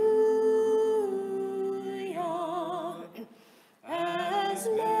 Alleluia. As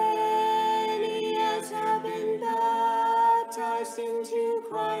many as have been baptized into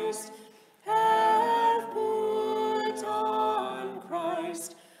Christ have put on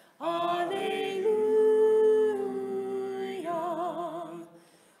Christ. Alleluia.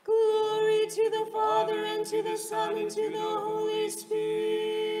 Glory to the Father, and to the Son, and to the Holy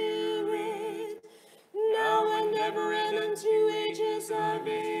Spirit, now and ever, and unto ages of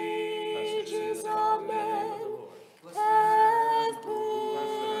ages. Amen. Have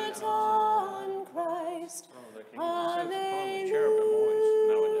put on Christ. Alleluia.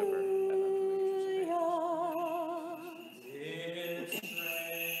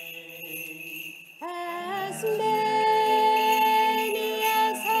 As many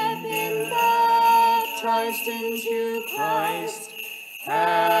as have been baptized into Christ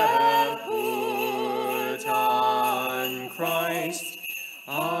have put on Christ.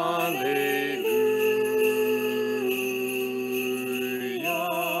 Alleluia.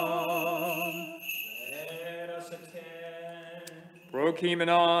 Let us attend.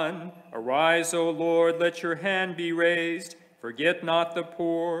 Prokimenon, arise, O Lord, let your hand be raised. Forget not the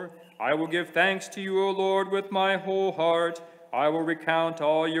poor. I will give thanks to you, O Lord, with my whole heart. I will recount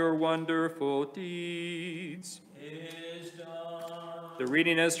all your wonderful deeds. Is done. The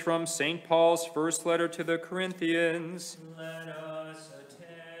reading is from St. Paul's first letter to the Corinthians. Let us attend.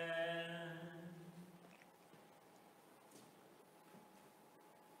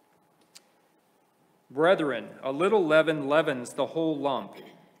 Brethren, a little leaven leavens the whole lump.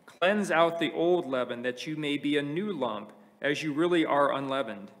 Cleanse out the old leaven, that you may be a new lump, as you really are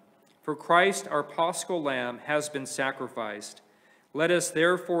unleavened. For Christ, our paschal lamb, has been sacrificed. Let us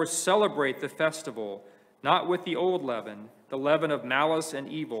therefore celebrate the festival, not with the old leaven, the leaven of malice and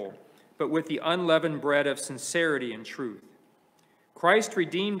evil, but with the unleavened bread of sincerity and truth. Christ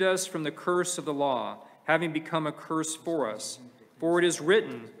redeemed us from the curse of the law, having become a curse for us. For it is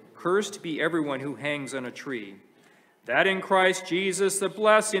written, "Cursed be everyone who hangs on a tree," that in Christ Jesus the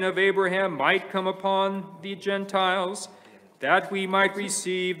blessing of Abraham might come upon the Gentiles, that we might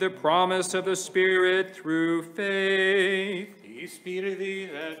receive the promise of the Spirit through faith. Peace be to thee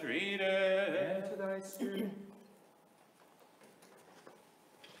that readeth. And to thy spirit.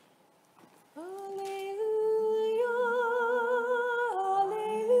 Alleluia,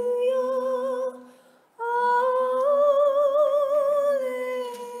 alleluia, alleluia.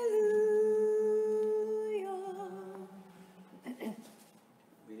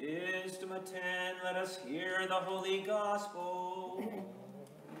 Wisdom attend, let us hear the holy gospel.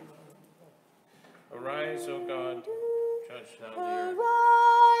 Arise, O God, judge thou the earth.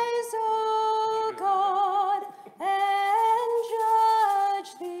 Arise, O God, and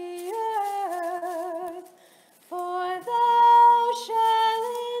judge the earth, for thou shalt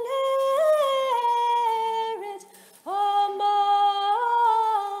inherit among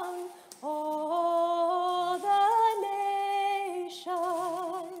all the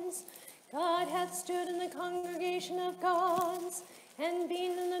nations. God hath stood in the congregation of gods, and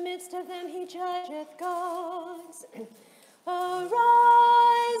being in the midst of them he judgeth gods.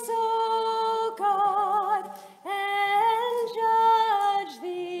 Arise, O God, and judge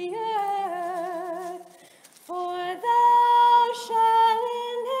the earth, for thou shalt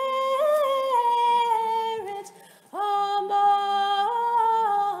inherit among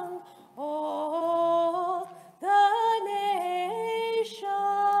all the nations.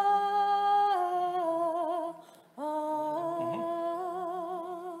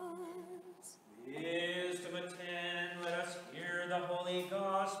 Wisdom attend, let us hear the holy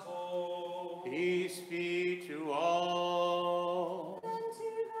gospel. Peace be to all. And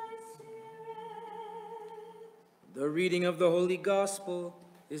to thy spirit. The reading of the Holy Gospel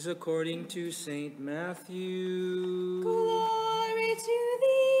is according to St. Matthew. Glory to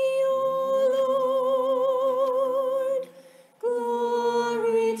thee, O Lord.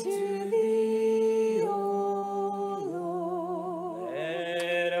 Glory to thee, O Lord.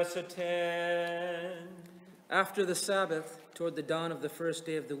 Let us attend. After the Sabbath, toward the dawn of the first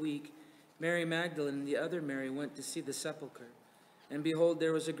day of the week, Mary Magdalene and the other Mary went to see the sepulchre. And behold,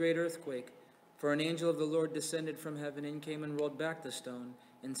 there was a great earthquake, for an angel of the Lord descended from heaven and came and rolled back the stone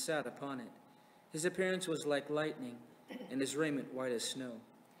and sat upon it. His appearance was like lightning, and his raiment white as snow.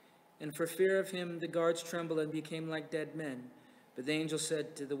 And for fear of him, the guards trembled and became like dead men. But the angel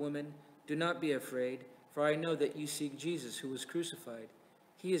said to the woman, "Do not be afraid, for I know that you seek Jesus who was crucified.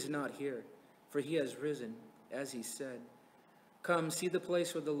 He is not here, for he has risen, as he said. Come, see the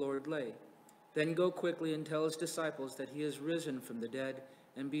place where the Lord lay. Then go quickly and tell his disciples that he is risen from the dead,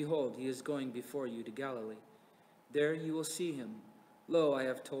 and behold, he is going before you to Galilee. There you will see him. Lo, I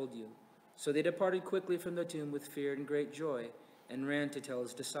have told you." So they departed quickly from the tomb with fear and great joy, and ran to tell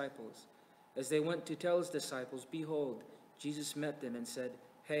his disciples. As they went to tell his disciples, behold, Jesus met them and said,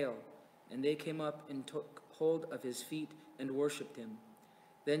 "Hail!" And they came up and took hold of his feet and worshipped him.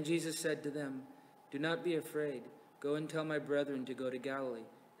 Then Jesus said to them, "Do not be afraid. Go and tell my brethren to go to Galilee,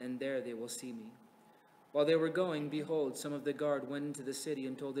 and there they will see me." While they were going, behold, some of the guard went into the city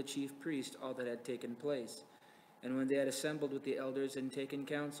and told the chief priest all that had taken place. And when they had assembled with the elders and taken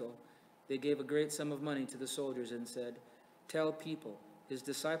counsel, they gave a great sum of money to the soldiers and said, "Tell people, his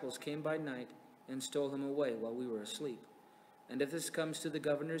disciples came by night and stole him away while we were asleep. And if this comes to the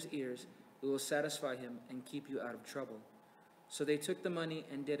governor's ears, we will satisfy him and keep you out of trouble." So they took the money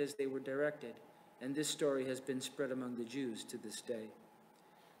and did as they were directed, and this story has been spread among the Jews to this day.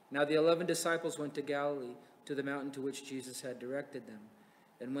 Now the 11 disciples went to Galilee, to the mountain to which Jesus had directed them.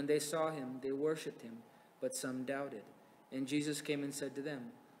 And when they saw him, they worshipped him, but some doubted. And Jesus came and said to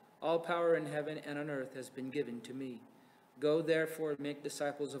them, "All power in heaven and on earth has been given to me. Go therefore and make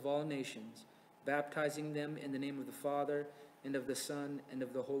disciples of all nations, baptizing them in the name of the Father, and of the Son, and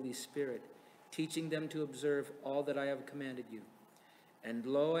of the Holy Spirit, teaching them to observe all that I have commanded you. And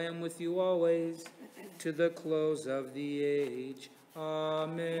lo, I am with you always, to the close of the age.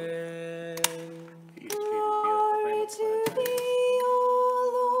 Amen." Glory to thee, O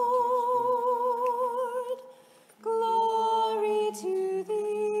Lord. Glory to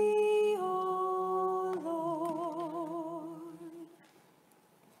thee, O Lord.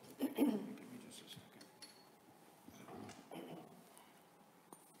 Give me just a second.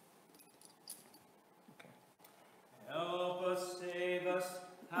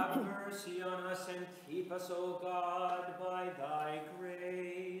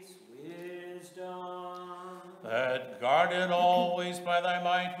 that, guarded always by thy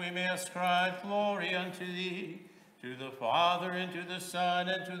might, we may ascribe glory unto thee, to the Father, and to the Son,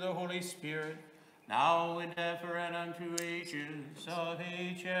 and to the Holy Spirit, now and ever, and unto ages of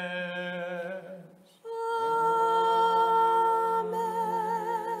ages.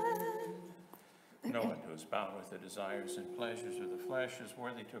 No one who is bound with the desires and pleasures of the flesh is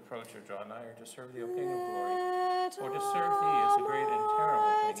worthy to approach or draw nigh or to serve thee, O King of glory. For to serve thee is a great and terrible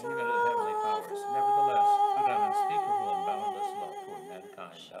thing, even to the heavenly powers. Nevertheless, through thine unspeakable and boundless love toward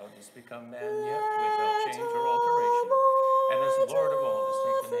mankind, thou didst become man, yet without change or alteration, and as Lord of all, dost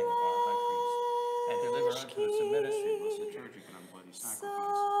take the name of our high priest, and deliver unto us a ministry most liturgic and unbloody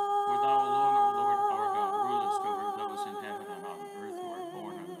sacrifice. For thou alone, O Lord our God, rulest over those in heaven and on earth who are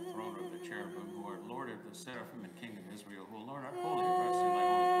born on the throne of the cherubim, who are Lord of the seraphim and King of Israel, who alone are holy, and rest in thy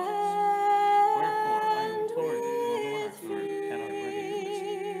holy place. Wherefore, I implore thee, who alone art Lord, and art ready to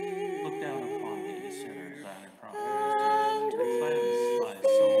listen, look down upon me, a sinner, thy prophet, to cleanse thy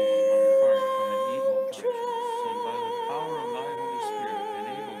soul and thy heart from an evil conscience, and by the power of thy Holy Spirit,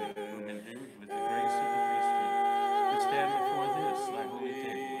 enable me, whom endued with the grace of the priesthood, to stand before this thy holy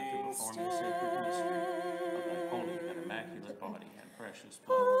table, and to perform the sacred mystery of thy holy and immaculate body and precious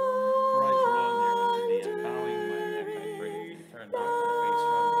blood. For I draw near unto thee, and bowing my neck, I pray thee, turn not thy face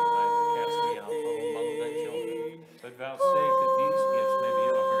from me, neither cast me out from among thy children, but vouchsafe that these gifts may be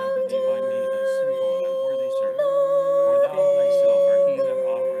offered unto thee by me, thy simple and unworthy servant. For thou thyself art he that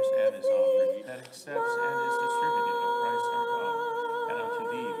offers and is offered, that accepts and is distributed, O Christ our God. And unto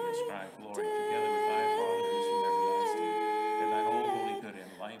thee we ascribe glory, together with thy Father who is from everlasting, and thine all holy, good,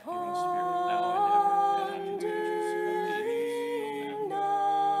 and life-giving Spirit, now and ever, and unto ages of ages. Amen.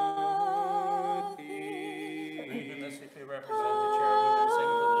 Read the mystically represent the cherubim and sing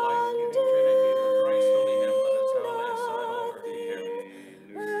to the life-giving Trinity, the thrice holy hymn. Let us now lay aside all earthly care.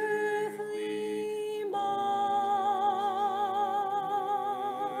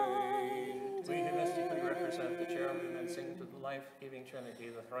 We who mystically represent the cherubim and sing to the life-giving Trinity,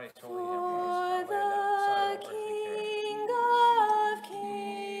 the thrice holy hymn. Let us now lay aside all earthly care. King of kings,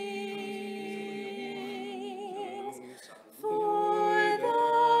 for the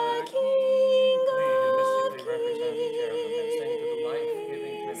King We who of mystically represent the cherubim and sing to the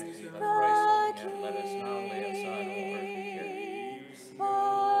life-giving Trinity, the thrice holy hymn. Let us now lay aside all earthly care.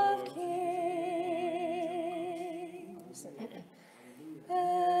 of kings,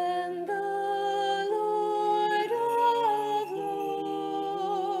 and the Lord of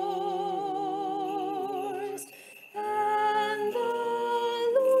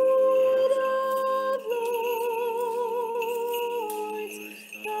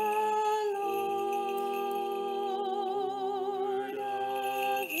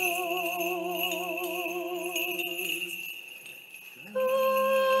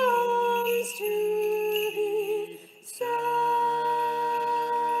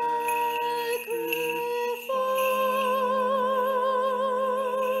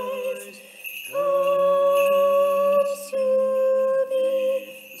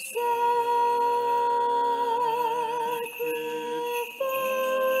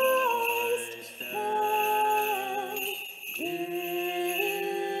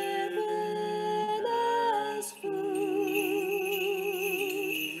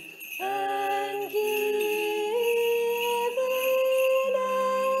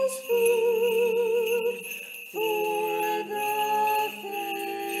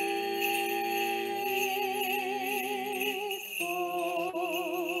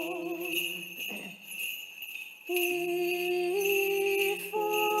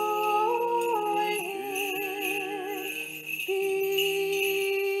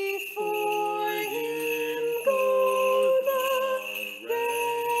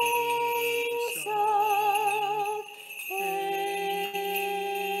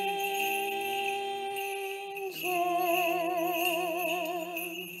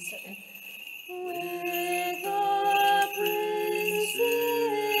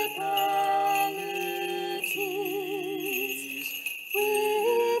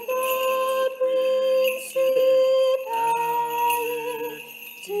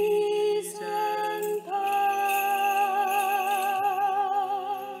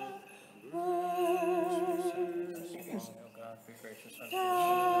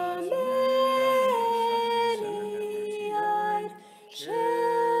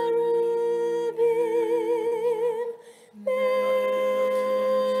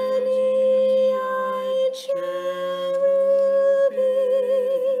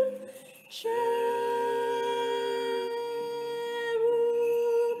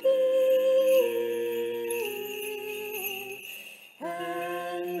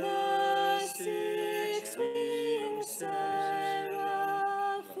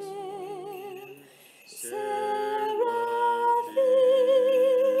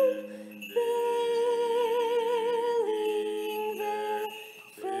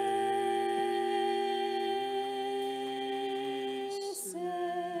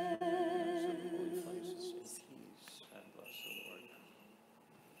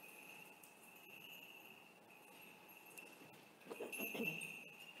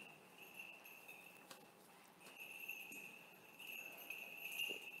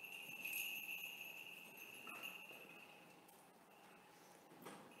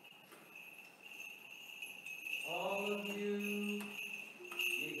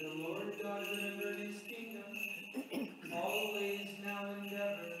God, remember his kingdom, always, now, and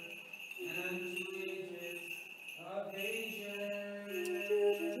ever, and unto ages of ages.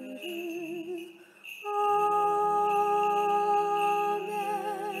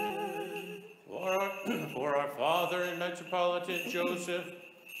 Amen. For our Father and Metropolitan Joseph,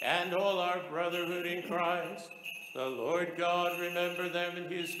 and all our brotherhood in Christ, the Lord God remember them in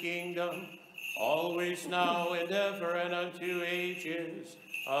his kingdom, always, now, and ever, and unto ages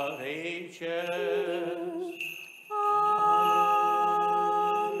of ages.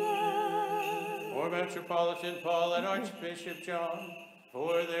 Amen. For Metropolitan Paul and Archbishop John,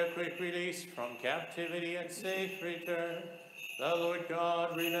 for their quick release from captivity and safe return, the Lord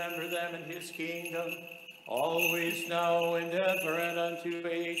God remember them in his kingdom, always, now, and ever, and unto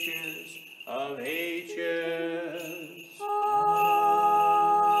ages of ages. Amen.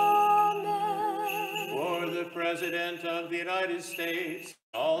 For the President of the United States,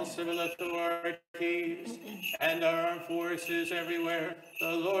 all civil authorities, and our armed forces everywhere,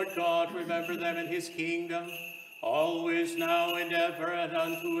 the Lord God remember them in his kingdom, always, now, and ever, and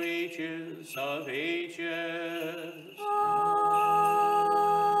unto ages of ages. Amen.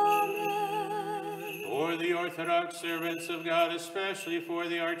 For the Orthodox servants of God, especially for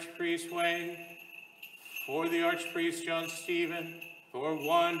the Archpriest Wayne, for the Archpriest John Stephen, for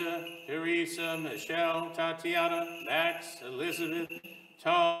Wanda, Teresa, Michelle, Tatiana, Max, Elizabeth,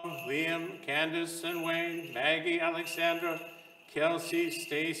 Tom, Liam, Candace, and Wayne, Maggie, Alexandra, Kelsey,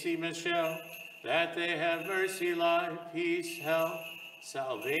 Stacy, Michelle, that they have mercy, life, peace, health,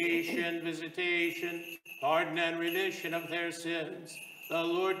 salvation, visitation, pardon, and remission of their sins. The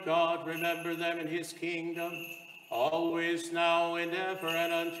Lord God remember them in his kingdom, always, now, and ever,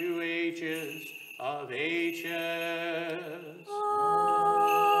 and unto ages of ages. Amen.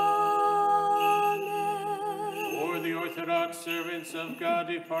 For the Orthodox servants of God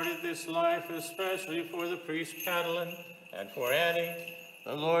departed this life, especially for the priest Catalin and for Annie,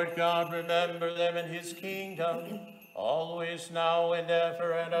 the Lord God remember them in his kingdom, always, now, and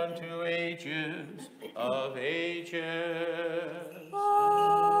ever, and unto ages of ages.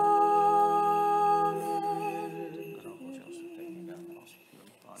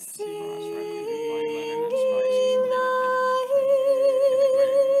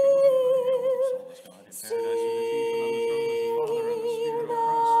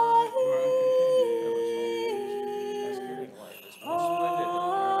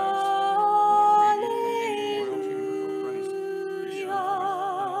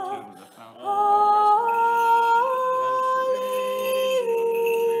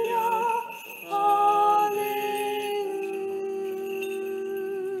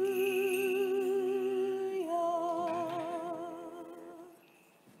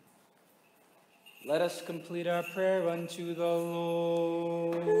 Let us complete our prayer unto the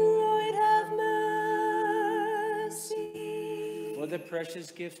Lord. Lord, have mercy. For the precious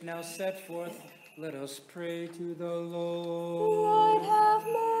gift now set forth, let us pray to the Lord. Lord, have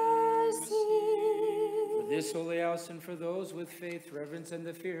mercy. For this holy house and for those with faith, reverence, and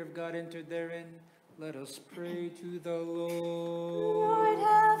the fear of God entered therein, let us pray to the Lord. Lord,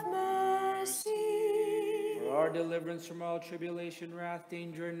 have mercy. For our deliverance from all tribulation, wrath,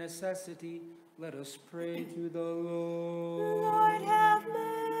 danger, and necessity, let us pray to the Lord. Lord, have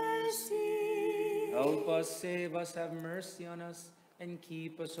mercy. Help us, save us, have mercy on us, and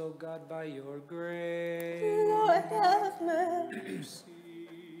keep us, O God, by your grace. Lord, have mercy.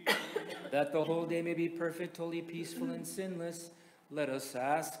 That the whole day may be perfect, holy, peaceful, and sinless, let us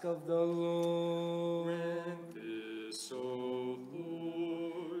ask of the Lord. This, O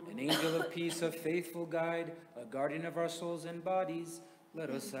Lord. An angel of peace, a faithful guide, a guardian of our souls and bodies, let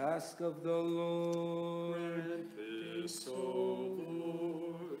us ask of the Lord. This, O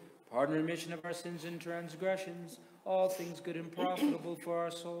Lord. Pardon and remission of our sins and transgressions, all things good and profitable for our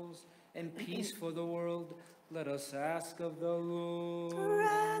souls, and peace for the world, let us ask of the Lord.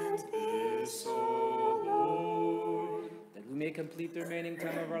 Grant this, O Lord. That we may complete the remaining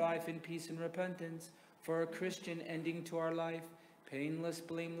time of our life in peace and repentance, for a Christian ending to our life, painless,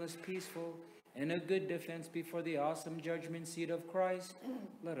 blameless, peaceful, and a good defense before the awesome judgment seat of Christ,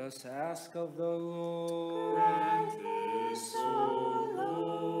 let us ask of the Lord. Grant this, O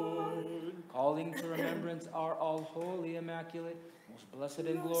Lord. Calling to remembrance our all-holy, immaculate, most blessed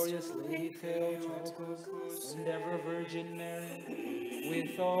and glorious Lady Theotokos, and ever Virgin Mary,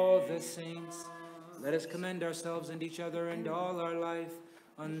 with all the saints, let us commend ourselves and each other and all our life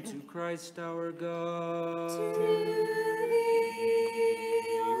unto Christ our God. To thee,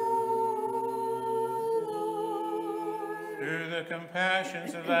 O Lord. Through the the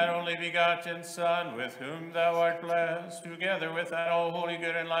compassions of that only begotten Son, with whom thou art blessed, together with that all holy,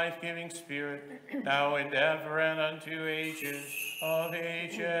 good, and life-giving Spirit, now and ever and unto ages of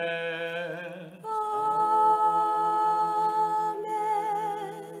ages. Amen.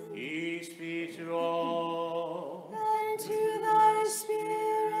 Peace be to all. And to thy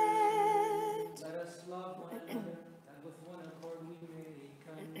spirit. Let us love one another, and with one accord we may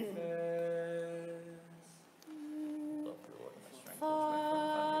confess. Father,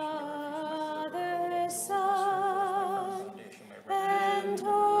 Son, and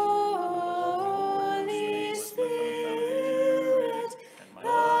Holy Spirit,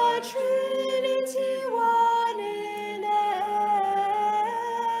 the Trinity one in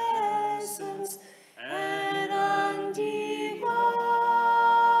essence, and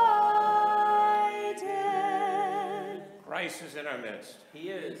undivided. Christ is in our midst. He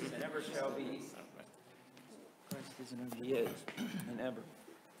is and ever shall be. Christ is and he is and ever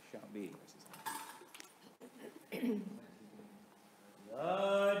shall be.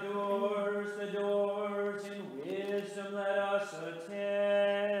 The doors, in wisdom let us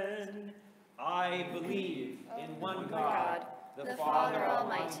attend. I believe in one God, the Father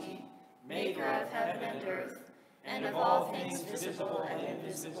Almighty, maker of heaven and earth, and of all things visible and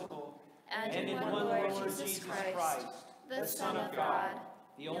invisible, and in one Lord Jesus Christ, the Son of God,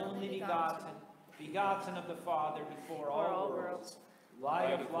 the only begotten of the Father before all worlds,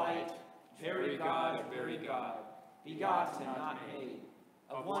 light of light, very God of very God, begotten, not made,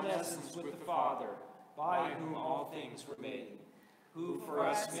 of one essence with the Father, by whom all things were made, who for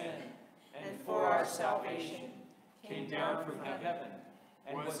us men, and for our salvation, came down from heaven,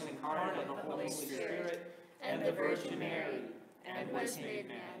 and was incarnate of the Holy Spirit, and the Virgin Mary, and was made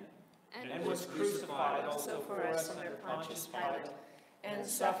man, and was crucified also for us under Pontius Pilate, and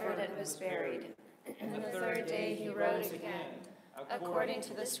suffered and was buried. And the third day he rose again, according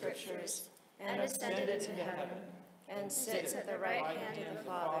to the Scriptures, and ascended into heaven, and sits at the right hand of the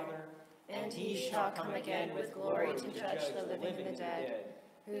Father. And he shall come again with glory to judge the living and the dead,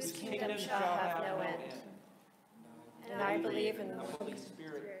 whose kingdom shall have no end. And I believe in the Holy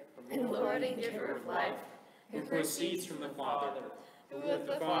Spirit, the Lord and giver of life, who proceeds from the Father, who with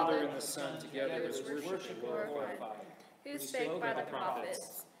the Father and the Son together is worshipped and glorified, who spake by the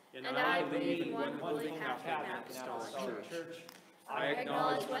prophets. And I believe in one holy Catholic and Apostolic Church. I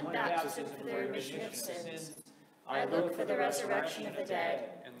acknowledge one baptism for the remission of sins. I look for the resurrection of the dead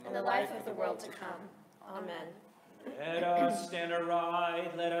and the life of the world to come. Amen. Let us stand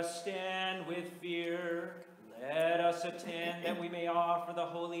aright, let us stand with fear. Let us attend that we may offer the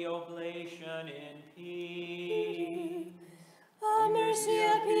holy oblation in peace. A mercy,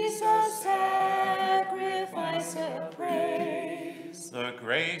 a peace, a sacrifice of praise. The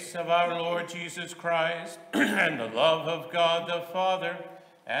grace of our Lord Jesus Christ, and the love of God the Father,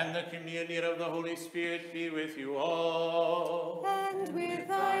 and the communion of the Holy Spirit be with you all. And with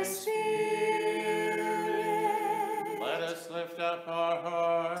thy spirit. Let us lift up our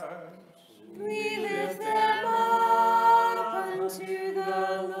hearts. We lift them up unto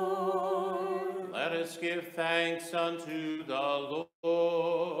the Lord. Let us give thanks unto the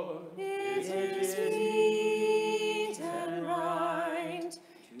Lord. It is meet and right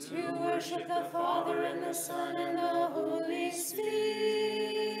to worship the Father and the Son and the Holy Spirit,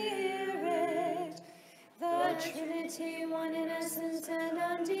 the Trinity one in essence and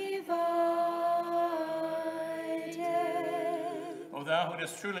undivided. O thou who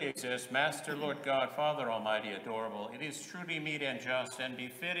dost truly exist, Master, Lord God, Father Almighty, adorable, it is truly meet and just and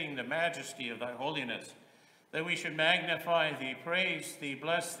befitting the majesty of thy holiness, that we should magnify thee, praise thee,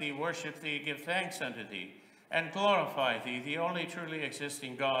 bless thee, worship thee, give thanks unto thee, and glorify thee, the only truly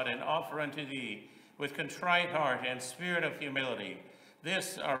existing God, and offer unto thee, with contrite heart and spirit of humility,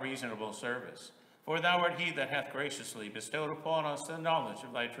 this our reasonable service. For thou art he that hath graciously bestowed upon us the knowledge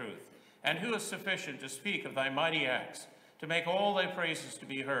of thy truth, and who is sufficient to speak of thy mighty acts, to make all thy praises to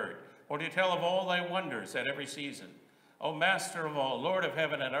be heard, or to tell of all thy wonders at every season. O Master of all, Lord of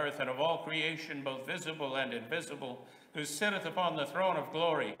heaven and earth, and of all creation, both visible and invisible, who sitteth upon the throne of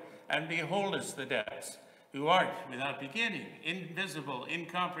glory, and beholdest the depths, who art without beginning, invisible,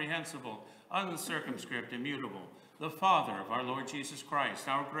 incomprehensible, uncircumscribed, immutable, the Father of our Lord Jesus Christ,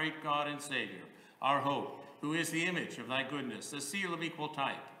 our great God and Savior, our hope, who is the image of thy goodness, the seal of equal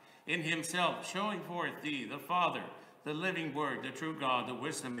type, in himself showing forth thee, the Father, the living Word, the true God, the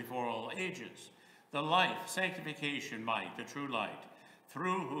wisdom before all ages, the life, sanctification, might, the true light,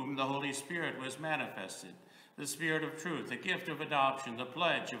 through whom the Holy Spirit was manifested, the Spirit of truth, the gift of adoption, the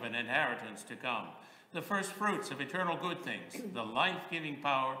pledge of an inheritance to come, the first fruits of eternal good things, the life-giving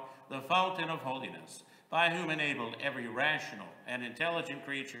power, the fountain of holiness, by whom enabled every rational and intelligent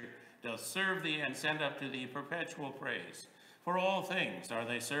creature doth serve thee and send up to thee perpetual praise. For all things are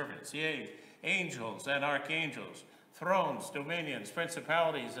thy servants, yea, angels and archangels, thrones, dominions,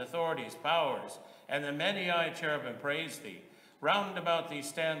 principalities, authorities, powers, and the many-eyed cherubim praise thee. Round about thee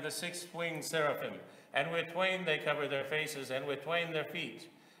stand the six-winged seraphim, and with twain they cover their faces, and with twain their feet,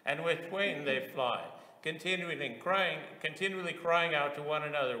 and with twain they fly, continually crying out to one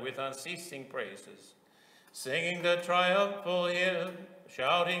another with unceasing praises, singing the triumphal hymn,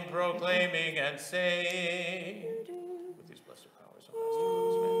 shouting, proclaiming, and saying, with these blessed powers of mankind,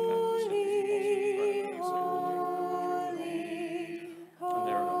 and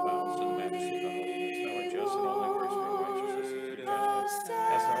there are no bounds to the majesty of the holiness. Thou art just and only works for righteousness and to judgment,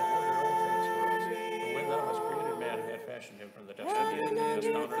 as thou ordered all things for us. For when thou hast created man and had fashioned him from the dust of the earth, and hast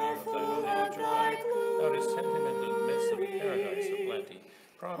honored him with thy own image of life, thou didst send him into the midst of a paradise of plenty,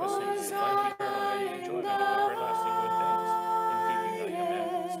 promising him life eternal and the enjoyment of everlasting good things, in keeping thy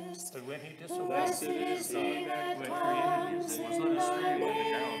commandments. But when he disobeyed the God who had created him, and was led astray by the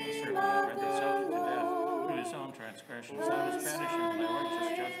down, the serpent and rendered self to death through his own transgressions, thou didst banish him by righteous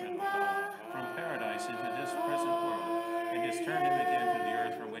judgment of God from paradise into this present world, and didst turn him again to the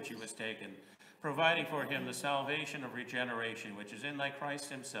earth from which he was taken, providing for him the salvation of regeneration, which is in thy Christ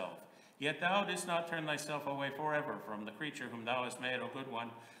himself. Yet thou didst not turn thyself away forever from the creature whom thou hast made, O good one,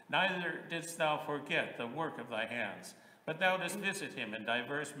 neither didst thou forget the work of thy hands, but thou didst visit him in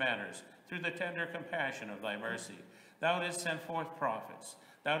diverse manners through the tender compassion of thy mercy. Thou didst send forth prophets,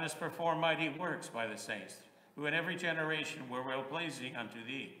 thou didst perform mighty works by the saints, who in every generation were well-pleasing unto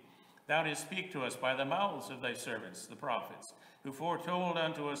thee. Thou didst speak to us by the mouths of thy servants, the prophets, who foretold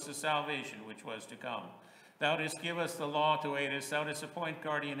unto us the salvation which was to come. Thou didst give us the law to aid us, thou didst appoint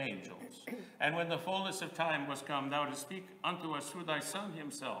guardian angels. And when the fullness of time was come, thou didst speak unto us through thy Son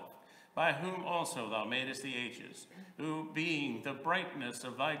himself, by whom also thou madest the ages, who being the brightness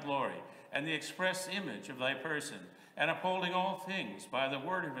of thy glory, and the express image of thy person, and upholding all things by the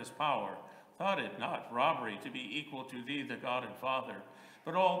word of his power, thought it not robbery to be equal to thee, the God and Father.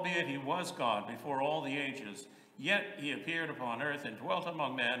 But albeit he was God before all the ages, yet he appeared upon earth and dwelt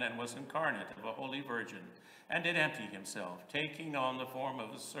among men, and was incarnate of a holy virgin, and did empty himself, taking on the form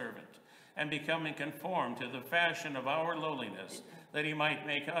of a servant, and becoming conformed to the fashion of our lowliness, that he might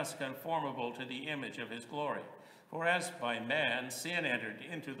make us conformable to the image of his glory. For as by man sin entered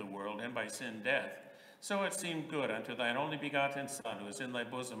into the world, and by sin death, so it seemed good unto thine only begotten Son, who is in thy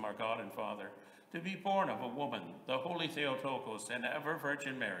bosom, our God and Father, to be born of a woman, the holy Theotokos, and ever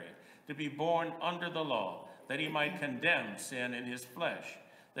Virgin Mary, to be born under the law, that he might condemn sin in his flesh,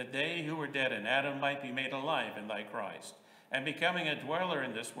 that they who were dead in Adam might be made alive in thy Christ. And becoming a dweller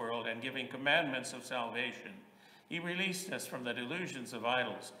in this world, and giving commandments of salvation, he released us from the delusions of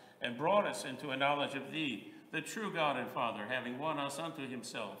idols, and brought us into a knowledge of thee, the true God and Father, having won us unto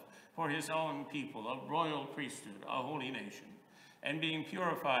himself for his own people, a royal priesthood, a holy nation. And being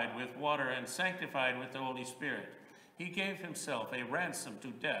purified with water and sanctified with the Holy Spirit, he gave himself a ransom to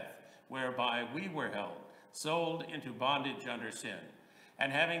death, whereby we were held, sold into bondage under sin.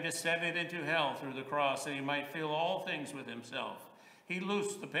 And having descended into hell through the cross, that he might fill all things with himself, he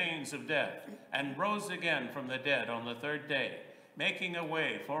loosed the pains of death, and rose again from the dead on the third day, making a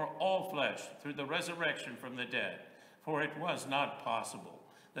way for all flesh through the resurrection from the dead. For it was not possible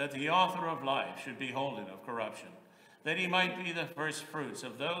that the author of life should be holden of corruption, that he might be the first fruits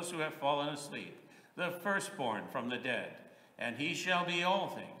of those who have fallen asleep, the firstborn from the dead. And he shall be all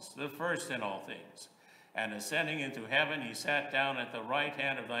things, the first in all things. And ascending into heaven, he sat down at the right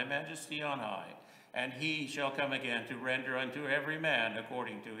hand of thy majesty on high, and he shall come again to render unto every man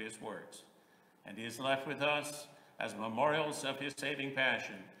according to his works. And he is left with us as memorials of his saving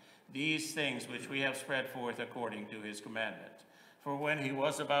passion, these things which we have spread forth according to his commandment. For when he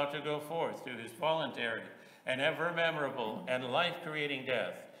was about to go forth to his voluntary and ever memorable and life-creating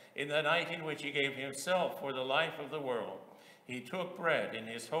death, in the night in which he gave himself for the life of the world, he took bread in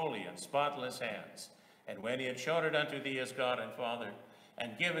his holy and spotless hands. And when he had shown it unto thee as God and Father,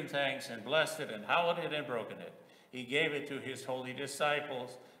 and given thanks, and blessed it, and hallowed it, and broken it, he gave it to his holy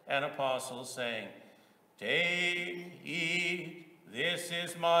disciples and apostles, saying, Take, eat, this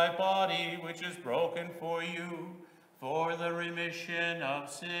is my body, which is broken for you, for the remission of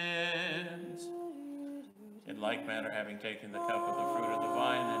sins. In like manner, having taken the cup of the fruit of the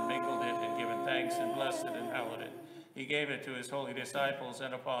vine, and mingled it, and given thanks, and blessed it, and hallowed it, he gave it to his holy disciples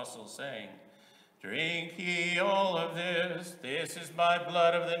and apostles, saying, Drink ye all of this. This is my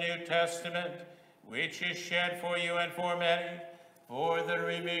blood of the New Testament, which is shed for you and for many, for the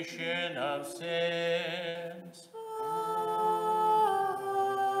remission of sins.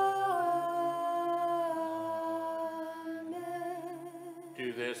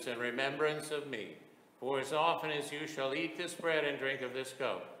 this in remembrance of me. For as often as you shall eat this bread and drink of this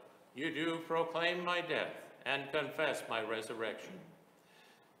cup, you do proclaim my death and confess my resurrection.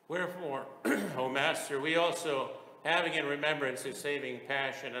 Wherefore, O Master, we also, having in remembrance his saving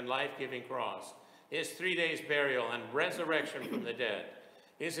passion and life-giving cross, his 3 days burial and resurrection from the dead,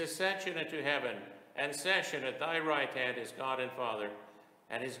 his ascension into heaven and session at thy right hand as God and Father,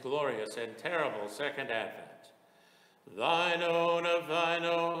 and his glorious and terrible second advent. Thine own of thine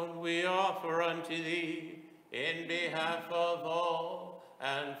own we offer unto thee, in behalf of all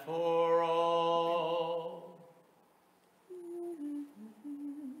and for all.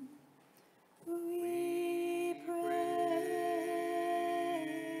 We praise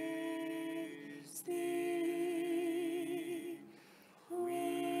thee.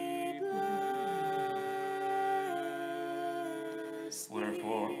 We bless thee.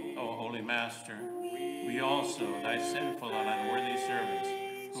 Wherefore, O Holy Master, we also, thy sinful and unworthy servants,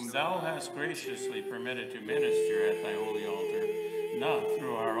 whom thou hast graciously permitted to minister at thy holy altar, not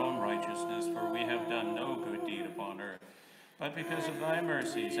through our own righteousness, for we have done no good deed upon earth, but because of thy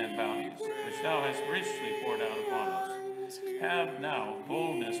mercies and bounties, which thou hast richly poured out upon us, have now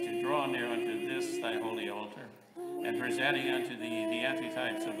boldness to draw near unto this thy holy altar, and presenting unto thee the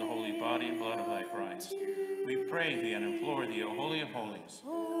antitypes of the holy body and blood of thy Christ, we pray thee and implore thee, O Holy of Holies,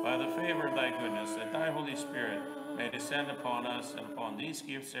 by the favor of thy goodness, that thy Holy Spirit may descend upon us and upon these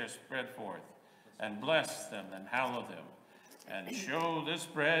gifts are spread forth, and bless them and hallow them, and show this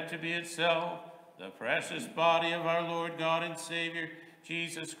bread to be itself the precious body of our Lord God and Savior,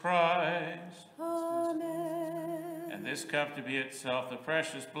 Jesus Christ. Amen. And this cup to be itself the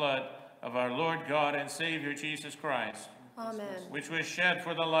precious blood of our Lord God and Savior, Jesus Christ, Amen. which was shed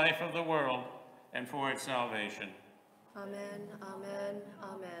for the life of the world and for its salvation. Amen. Amen.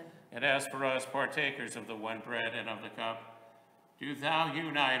 Amen. And as for us, partakers of the one bread and of the cup, do thou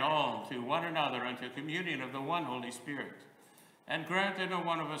unite all to one another unto communion of the one Holy Spirit, and grant that no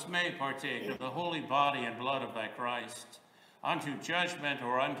one of us may partake of the holy body and blood of thy Christ, unto judgment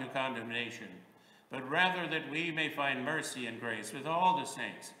or unto condemnation, but rather that we may find mercy and grace with all the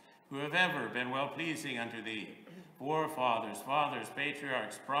saints who have ever been well-pleasing unto thee, forefathers, fathers,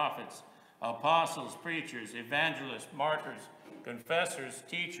 patriarchs, prophets, apostles, preachers, evangelists, martyrs, confessors,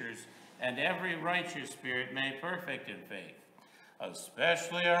 teachers, and every righteous spirit made perfect in faith,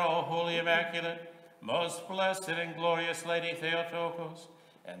 especially our all holy, immaculate, most blessed and glorious Lady Theotokos,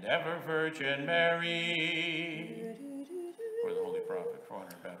 and ever Virgin Mary. For the Holy Prophet,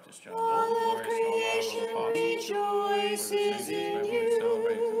 Forerunner, Baptist John, All of glorious, creation all apostles, rejoices in you,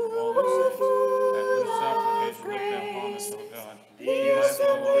 O full of grace. The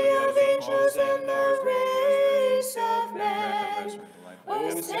assembly of angels and the race of men,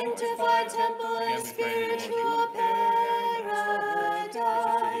 O sanctified temple and spiritual paradise,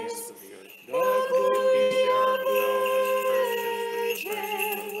 the glory of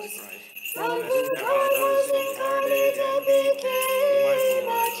virgins, from whom God was incarnate and became a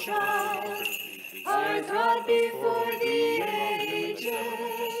child, our God before the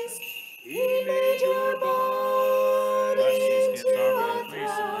ages, he made your body into a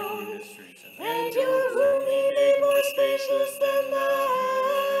throne, and your womb he made more spacious than the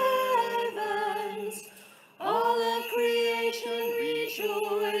heavens. All of creation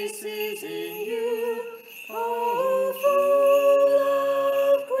rejoices in you, O full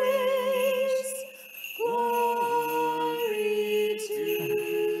of grace. Glory to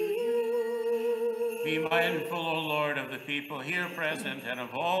you. Be mindful, O Lord, of the people here present and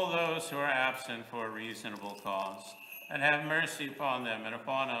of all those who are absent for a reasonable cause, and have mercy upon them and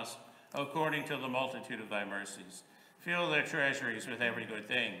upon us according to the multitude of thy mercies. Fill their treasuries with every good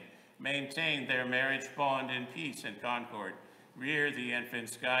thing. Maintain their marriage bond in peace and concord. Rear the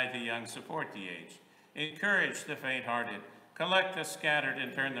infants, guide the young, support the aged. Encourage the faint-hearted. Collect the scattered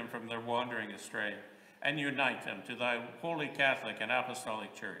and turn them from their wandering astray. And unite them to thy holy Catholic and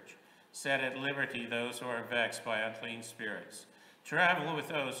Apostolic Church. Set at liberty those who are vexed by unclean spirits. Travel with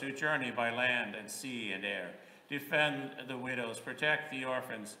those who journey by land and sea and air. Defend the widows, protect the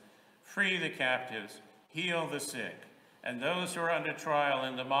orphans, free the captives, heal the sick, and those who are under trial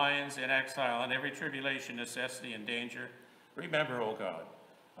in the mines, in exile, in every tribulation, necessity, and danger. Remember, O God,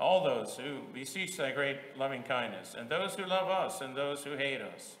 all those who beseech thy great loving kindness, and those who love us, and those who hate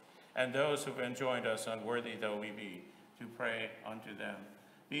us, and those who have enjoined us, unworthy though we be, to pray unto them.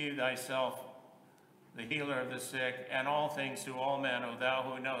 Be thyself the healer of the sick, and all things to all men, O thou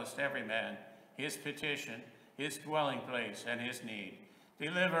who knowest every man, his petition, his dwelling place, and his need.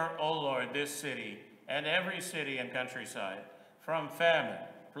 Deliver, O Lord, this city, and every city and countryside, from famine,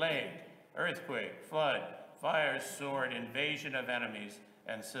 plague, earthquake, flood, fire, sword, invasion of enemies,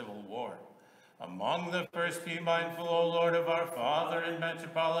 and civil war. Among the first be mindful, O Lord, of our Father and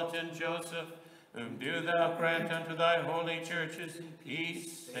Metropolitan Joseph, whom do thou grant unto thy holy churches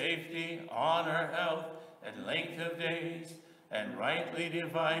peace, safety, honor, health, and length of days, and rightly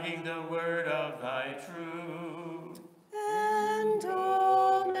dividing the word of thy truth. And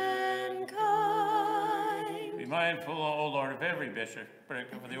all mankind. Be mindful, O Lord, of every bishop,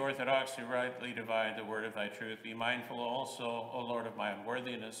 particularly for the Orthodox who rightly divide the word of thy truth. Be mindful also, O Lord, of my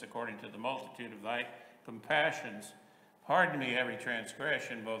unworthiness, according to the multitude of thy compassions. Pardon me every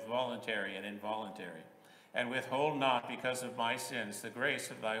transgression, both voluntary and involuntary, and withhold not, because of my sins, the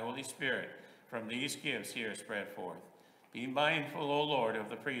grace of thy Holy Spirit from these gifts here spread forth. Be mindful, O Lord, of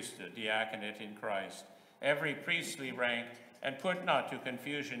the priesthood, diaconate in Christ, every priestly rank, and put not to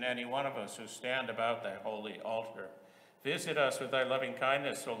confusion any one of us who stand about thy holy altar. Visit us with thy loving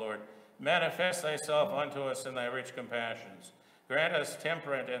kindness, O Lord. Manifest thyself unto us in thy rich compassions. Grant us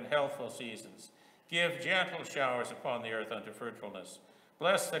temperate and healthful seasons. Give gentle showers upon the earth unto fruitfulness.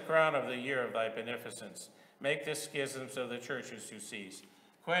 Bless the crown of the year of thy beneficence. Make the schisms of the churches to cease.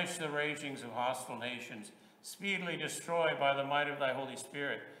 Quench the ragings of hostile nations. Speedily destroy by the might of thy Holy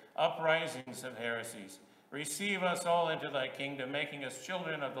Spirit uprisings of heresies. Receive us all into thy kingdom, making us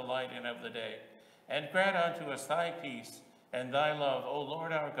children of the light and of the day. And grant unto us thy peace and thy love, O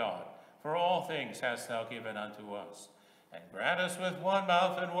Lord our God, for all things hast thou given unto us. And grant us with one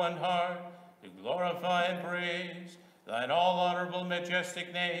mouth and one heart to glorify and praise thine all honorable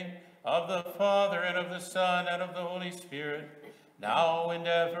majestic name, of the Father and of the Son and of the Holy Spirit, now and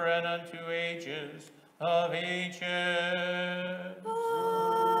ever and unto ages of ages.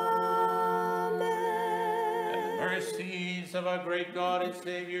 Amen. And the mercies of our great God and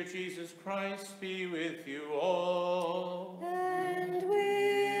Savior Jesus Christ be with you all. And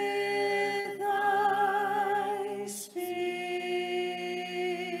with thy spirit.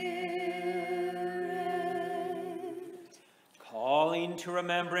 Calling to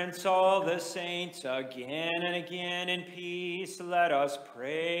remembrance all the saints again and again in peace, let us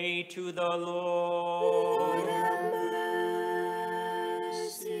pray to the Lord. Lord, have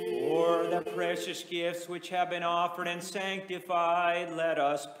mercy. For the precious gifts which have been offered and sanctified, let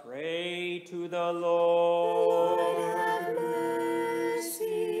us pray to the Lord. Lord, have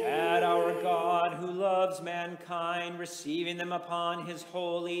mercy. That our God, who loves mankind, receiving them upon his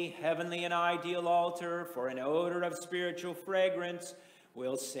holy, heavenly, and ideal altar for an odor of spiritual fragrance,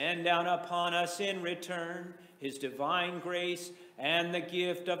 will send down upon us in return his divine grace and the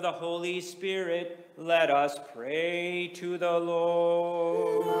gift of the Holy Spirit. Let us pray to the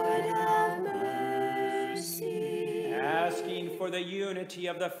Lord. Lord, have mercy. Asking for the unity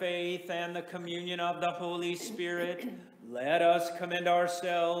of the faith and the communion of the Holy Spirit, let us commend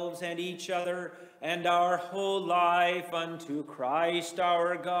ourselves and each other and our whole life unto Christ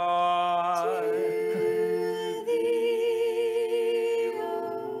our God. To thee, O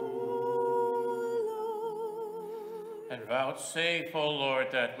Lord. And vouchsafe, O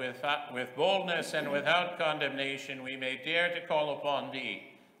Lord, that with boldness and without condemnation we may dare to call upon thee,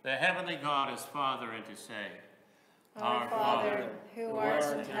 the heavenly God as Father, and to say, Our Father, who art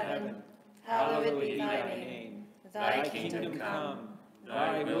in heaven, hallowed be thy name. Thy kingdom come,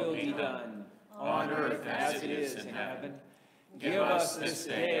 thy will be done, on earth as it is in heaven. Give us this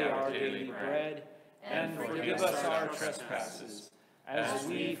day our daily bread, and forgive us our trespasses, as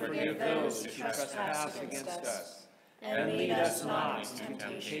we forgive those who trespass against us. And lead us not into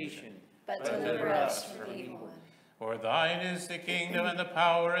temptation, but deliver us from evil. For thine is the kingdom and the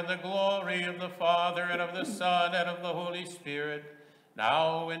power and the glory of the Father and of the Son and of the Holy Spirit,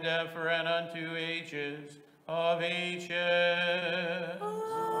 now and ever and unto ages of ages. Amen.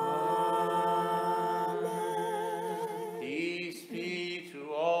 Peace be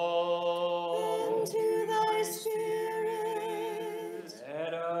to all. And to thy spirit.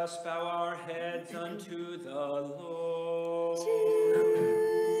 Let us bow our heads unto the Lord.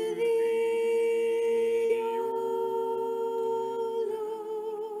 To thee, O Lord.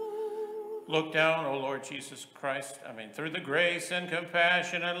 Look down, O Lord Jesus Christ, through the grace and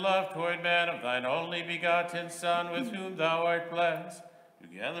compassion and love toward man of thine only begotten Son, with whom thou art blessed,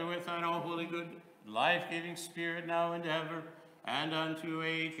 together with thine own holy, good, life-giving Spirit, now and ever, and unto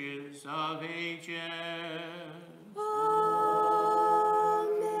ages of ages. Amen.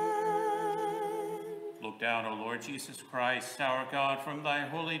 Look down, O Lord Jesus Christ, our God, from thy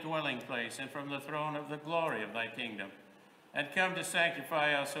holy dwelling place and from the throne of the glory of thy kingdom, and come to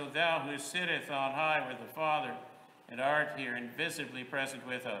sanctify us, O thou who sittest on high with the Father, and art here invisibly present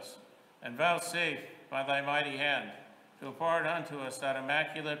with us, and vouchsafe by thy mighty hand to impart unto us that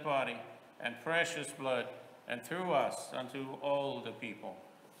immaculate body and precious blood, and through us unto all the people.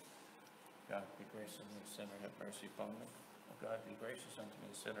 God be gracious unto me, a sinner, have mercy upon me. O God, be gracious unto me,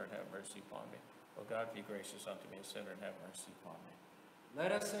 a sinner, and have mercy upon me. O God, be gracious unto me, a sinner, and have mercy upon me.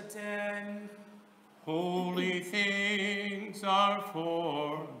 Let us attend. Holy things are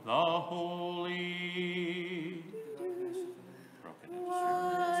for the holy.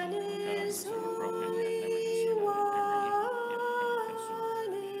 One is holy,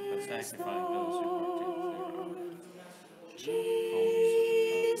 one is Lord.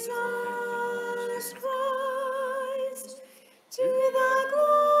 Jesus Christ, to the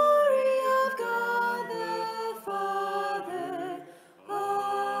glory of God the Father.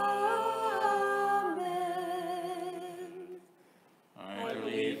 Amen. I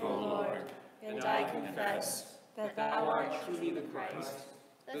believe, O Lord, And I confess that thou art truly the Christ,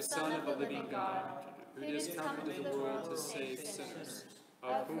 the Son of the living God, who is come into the world to save sinners,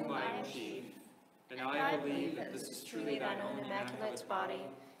 of whom I am chief. And I believe that this is truly thine own immaculate body,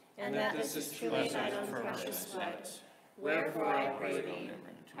 and that this is truly thine own precious blood. Wherefore I pray thee,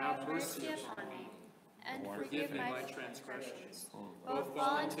 have mercy upon me, and forgive my transgressions, both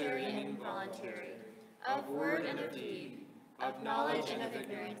voluntary and involuntary, of word and of deed, of knowledge and of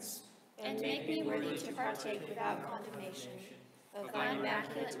ignorance, and make me worthy to partake without condemnation of thy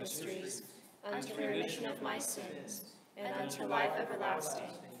immaculate mysteries, unto the remission of my sins, and unto life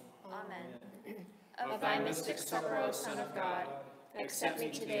everlasting. Amen. Of thy mystic supper, O Son of God, accept me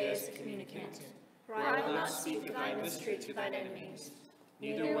today as a communicant, for I will not speak of thy mystery to thine enemies,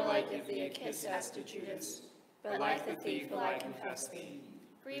 neither will I give thee a kiss as to Judas, but like the thief will I confess thee.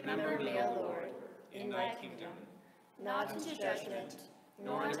 Remember me, O Lord, in thy kingdom, not into judgment,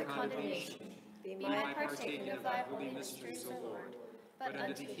 nor into condemnation, be my partaking of thy holy mysteries, O Lord, but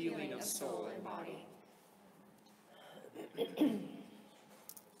unto the healing of soul and body.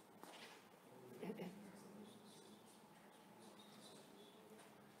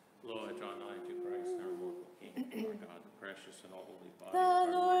 Lord, draw nigh to Christ, our immortal King, our God, the precious and all holy body.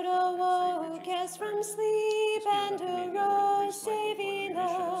 The Lord awoke as from sleep and arose, saving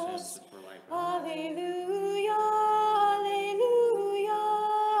us. Alleluia, alleluia,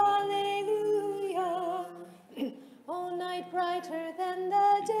 alleluia. O night brighter than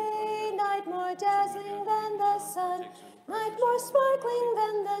the day, night more dazzling than the sun, night more sparkling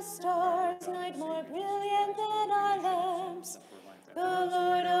than the stars, night more brilliant than our lamps. The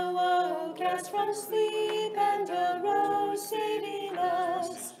Lord awoke as from sleep and arose, saving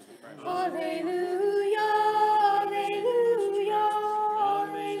us. Alleluia, alleluia,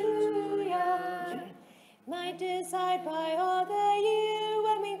 alleluia. Night desired by all the year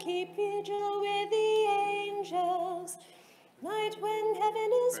when we keep vigil with the angels. Night when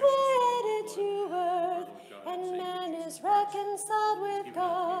heaven is wedded to earth and man is reconciled with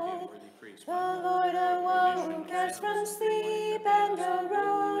God. The Lord awoke as from sleep and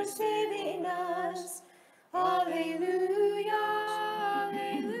arose, saving us. Alleluia,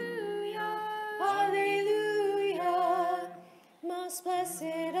 alleluia, alleluia. Most blessed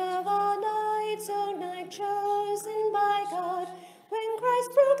of all nights, O night chosen by God, when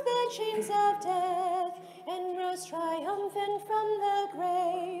Christ broke the chains of death and rose triumphant from the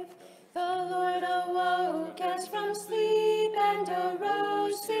grave. The Lord awoke as from sleep and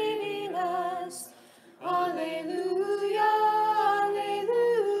arose, saving us. Alleluia,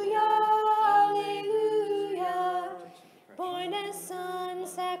 alleluia, alleluia. Born as son,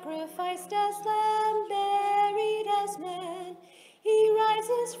 sacrificed as lamb, buried as man, he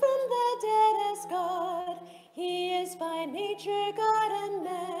rises from the dead as God. He is by nature God and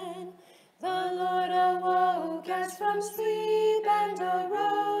man. The Lord awoke as from sleep and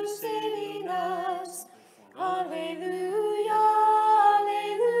arose, saving us. Alleluia,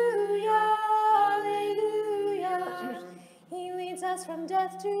 alleluia, alleluia. He leads us from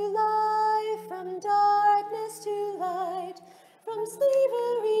death to life, from darkness to light, from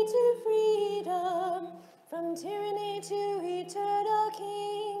slavery to freedom, from tyranny to eternal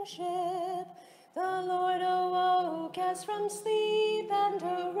kingship. The Lord awoke as from sleep and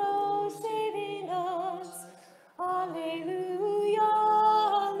arose, saving us. Alleluia,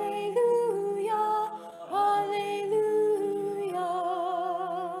 alleluia, alleluia.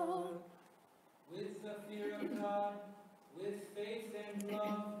 With the fear of God, with faith and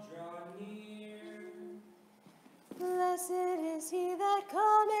love, draw near. Blessed is he that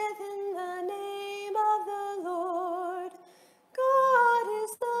cometh in the name of the Lord. God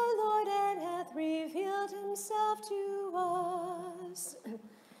is the Lord and hath revealed himself to us.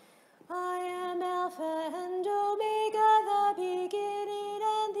 I am Alpha and Omega, the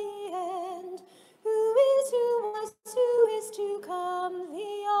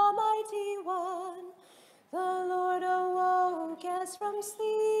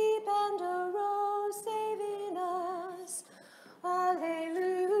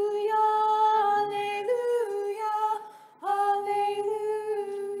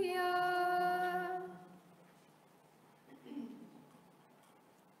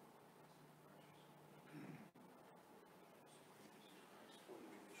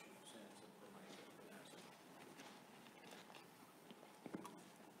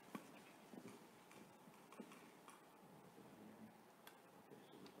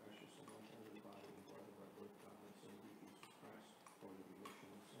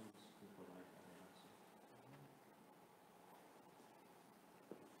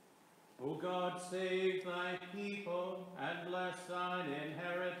O God, save thy people and bless thine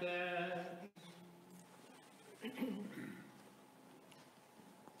inheritance.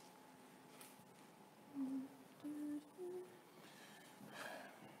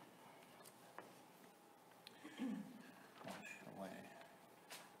 Wash away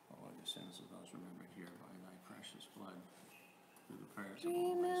all the sins of those remembered here by thy precious blood, through the prayers of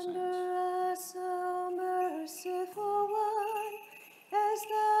all thy saints. Remember us, O merciful one, as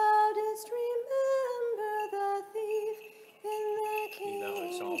thou didst remember the thief in the Be thou kingdom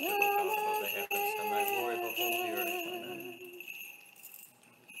exalted, O God, above the heavens, and thy glory above all the earth. Amen.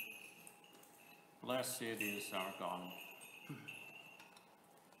 Blessed is our God,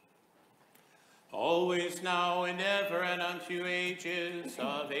 always, now, and ever, and unto ages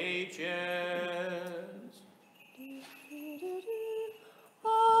of ages.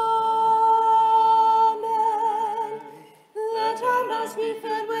 Amen. Let our mouths be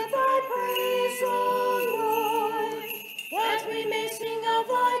filled with thy praise, O Lord, that we may sing of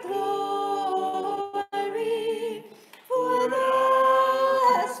thy glory. For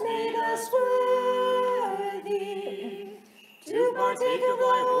thou hast made us worthy to partake of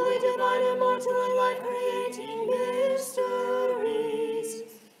thy holy, divine, immortal, and life-creating mysteries.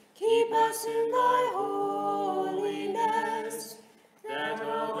 Keep us in thy holiness, that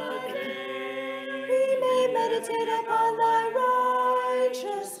all the day we may meditate upon thy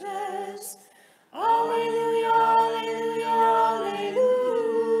righteousness. Alleluia, alleluia, alleluia.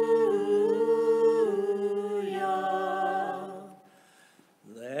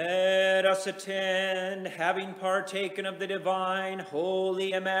 Let us attend, having partaken of the divine,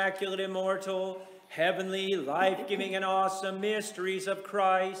 holy, immaculate, immortal, heavenly, life-giving, and awesome mysteries of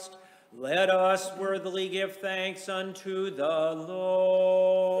Christ. Let us worthily give thanks unto the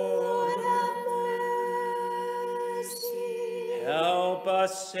Lord. Lord, have mercy. Help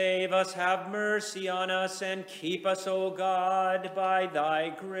us, save us, have mercy on us, and keep us, O God, by thy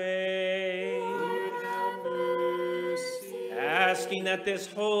grace. Lord, have mercy. Asking that this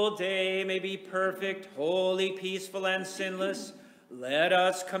whole day may be perfect, holy, peaceful, and sinless, let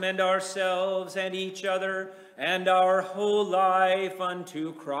us commend ourselves and each other and our whole life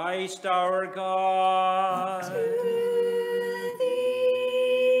unto Christ our God. To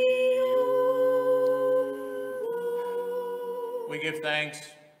thee, O We give thanks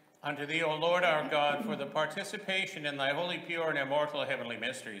unto thee, O Lord our God, for the participation in thy holy, pure, and immortal heavenly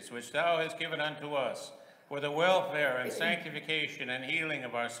mysteries, which thou hast given unto us, for the welfare and sanctification and healing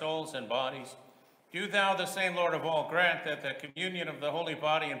of our souls and bodies. Do thou, the same Lord of all, grant that the communion of the holy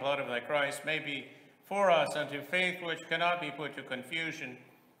body and blood of thy Christ may be for us unto faith which cannot be put to confusion,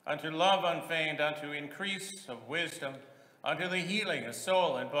 unto love unfeigned, unto increase of wisdom, unto the healing of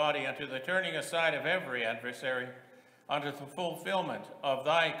soul and body, unto the turning aside of every adversary, unto the fulfillment of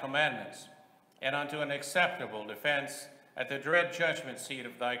thy commandments, and unto an acceptable defense at the dread judgment seat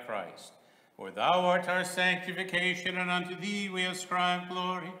of thy Christ. For thou art our sanctification, and unto thee we ascribe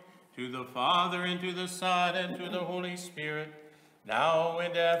glory, to the Father, and to the Son, and to the Holy Spirit, now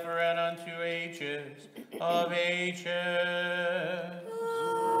and ever, and unto ages of ages.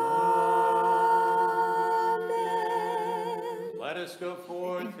 Amen. Let us go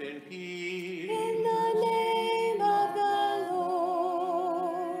forth in peace. In the name of the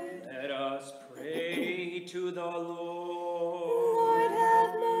Lord. Let us pray to the Lord. Lord,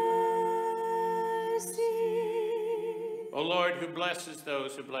 have mercy. O Lord, who blesses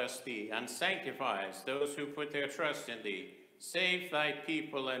those who bless thee, and sanctifies those who put their trust in thee, save thy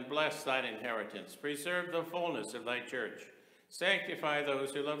people and bless thine inheritance. Preserve the fullness of thy church. Sanctify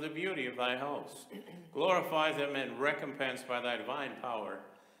those who love the beauty of thy house. Glorify them and recompense by thy divine power,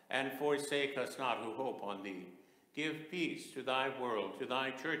 and forsake us not who hope on thee. Give peace to thy world, to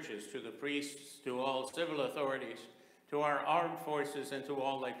thy churches, to the priests, to all civil authorities, to our armed forces, and to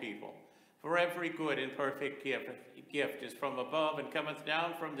all thy people. For every good and perfect gift is from above, and cometh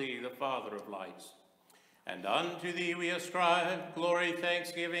down from thee, the Father of lights. And unto thee we ascribe glory,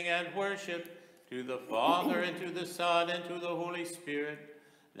 thanksgiving, and worship, to the Father, and to the Son, and to the Holy Spirit,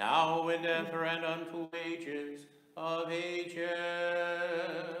 now and ever, and unto ages of ages.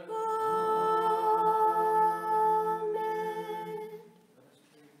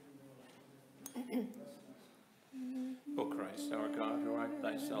 O Christ, our God, who art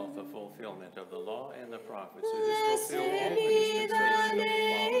thyself the fulfillment of the law and the prophets, who didst fulfill all the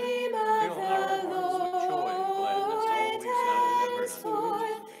dispensation of the Father, fill our hearts with joy and gladness, always, now and ever, and unto ages of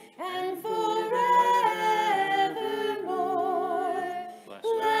ages. And forevermore.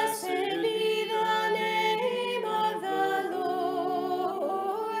 Blessed be the name of the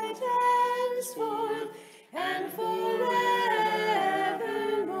Lord, henceforth and forevermore.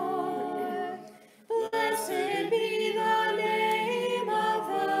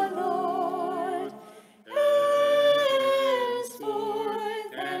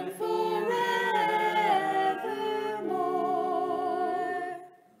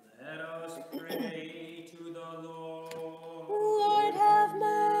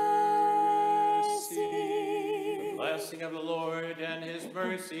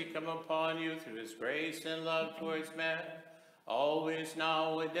 mercy come upon you through his grace and love towards men, always,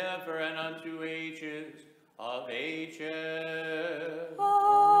 now, and ever, and unto ages of ages. Amen.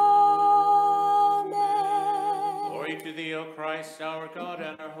 Glory to thee, O Christ, our God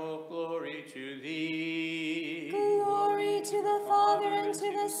and our hope. Glory to thee. Glory to the Father, and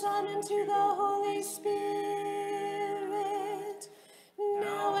to the Son, and to the Holy Spirit,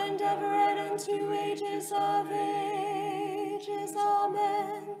 now and ever, and unto ages of ages.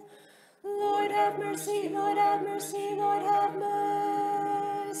 Amen. Lord have mercy, Lord have mercy, Lord have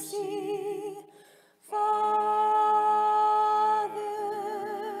mercy. Father,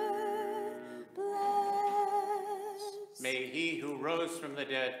 bless. May he who rose from the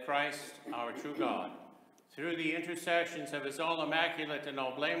dead, Christ, our true God, through the intercessions of his all immaculate and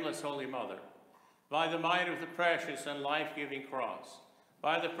all blameless Holy Mother, by the might of the precious and life-giving cross,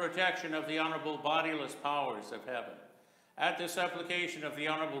 by the protection of the honorable bodiless powers of heaven, at the supplication of the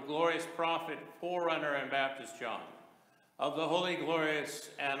honorable glorious prophet, forerunner, and Baptist John, of the holy, glorious,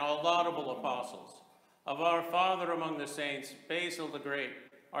 and all laudable apostles, of our Father among the saints, Basil the Great,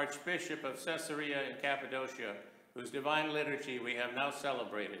 Archbishop of Caesarea and Cappadocia, whose divine liturgy we have now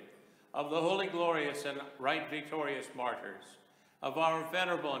celebrated, of the holy, glorious, and right victorious martyrs, of our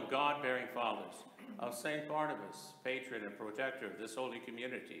venerable and God-bearing fathers, of Saint Barnabas, patron and protector of this holy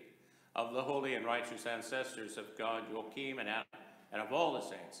community, of the holy and righteous ancestors of God, Joachim and Anna, and of all the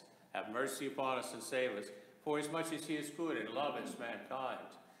saints. Have mercy upon us and save us, for as much as he is good and loveth mankind.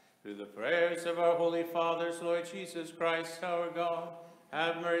 Through the prayers of our holy fathers, Lord Jesus Christ, our God,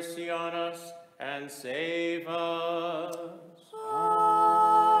 have mercy on us and save us.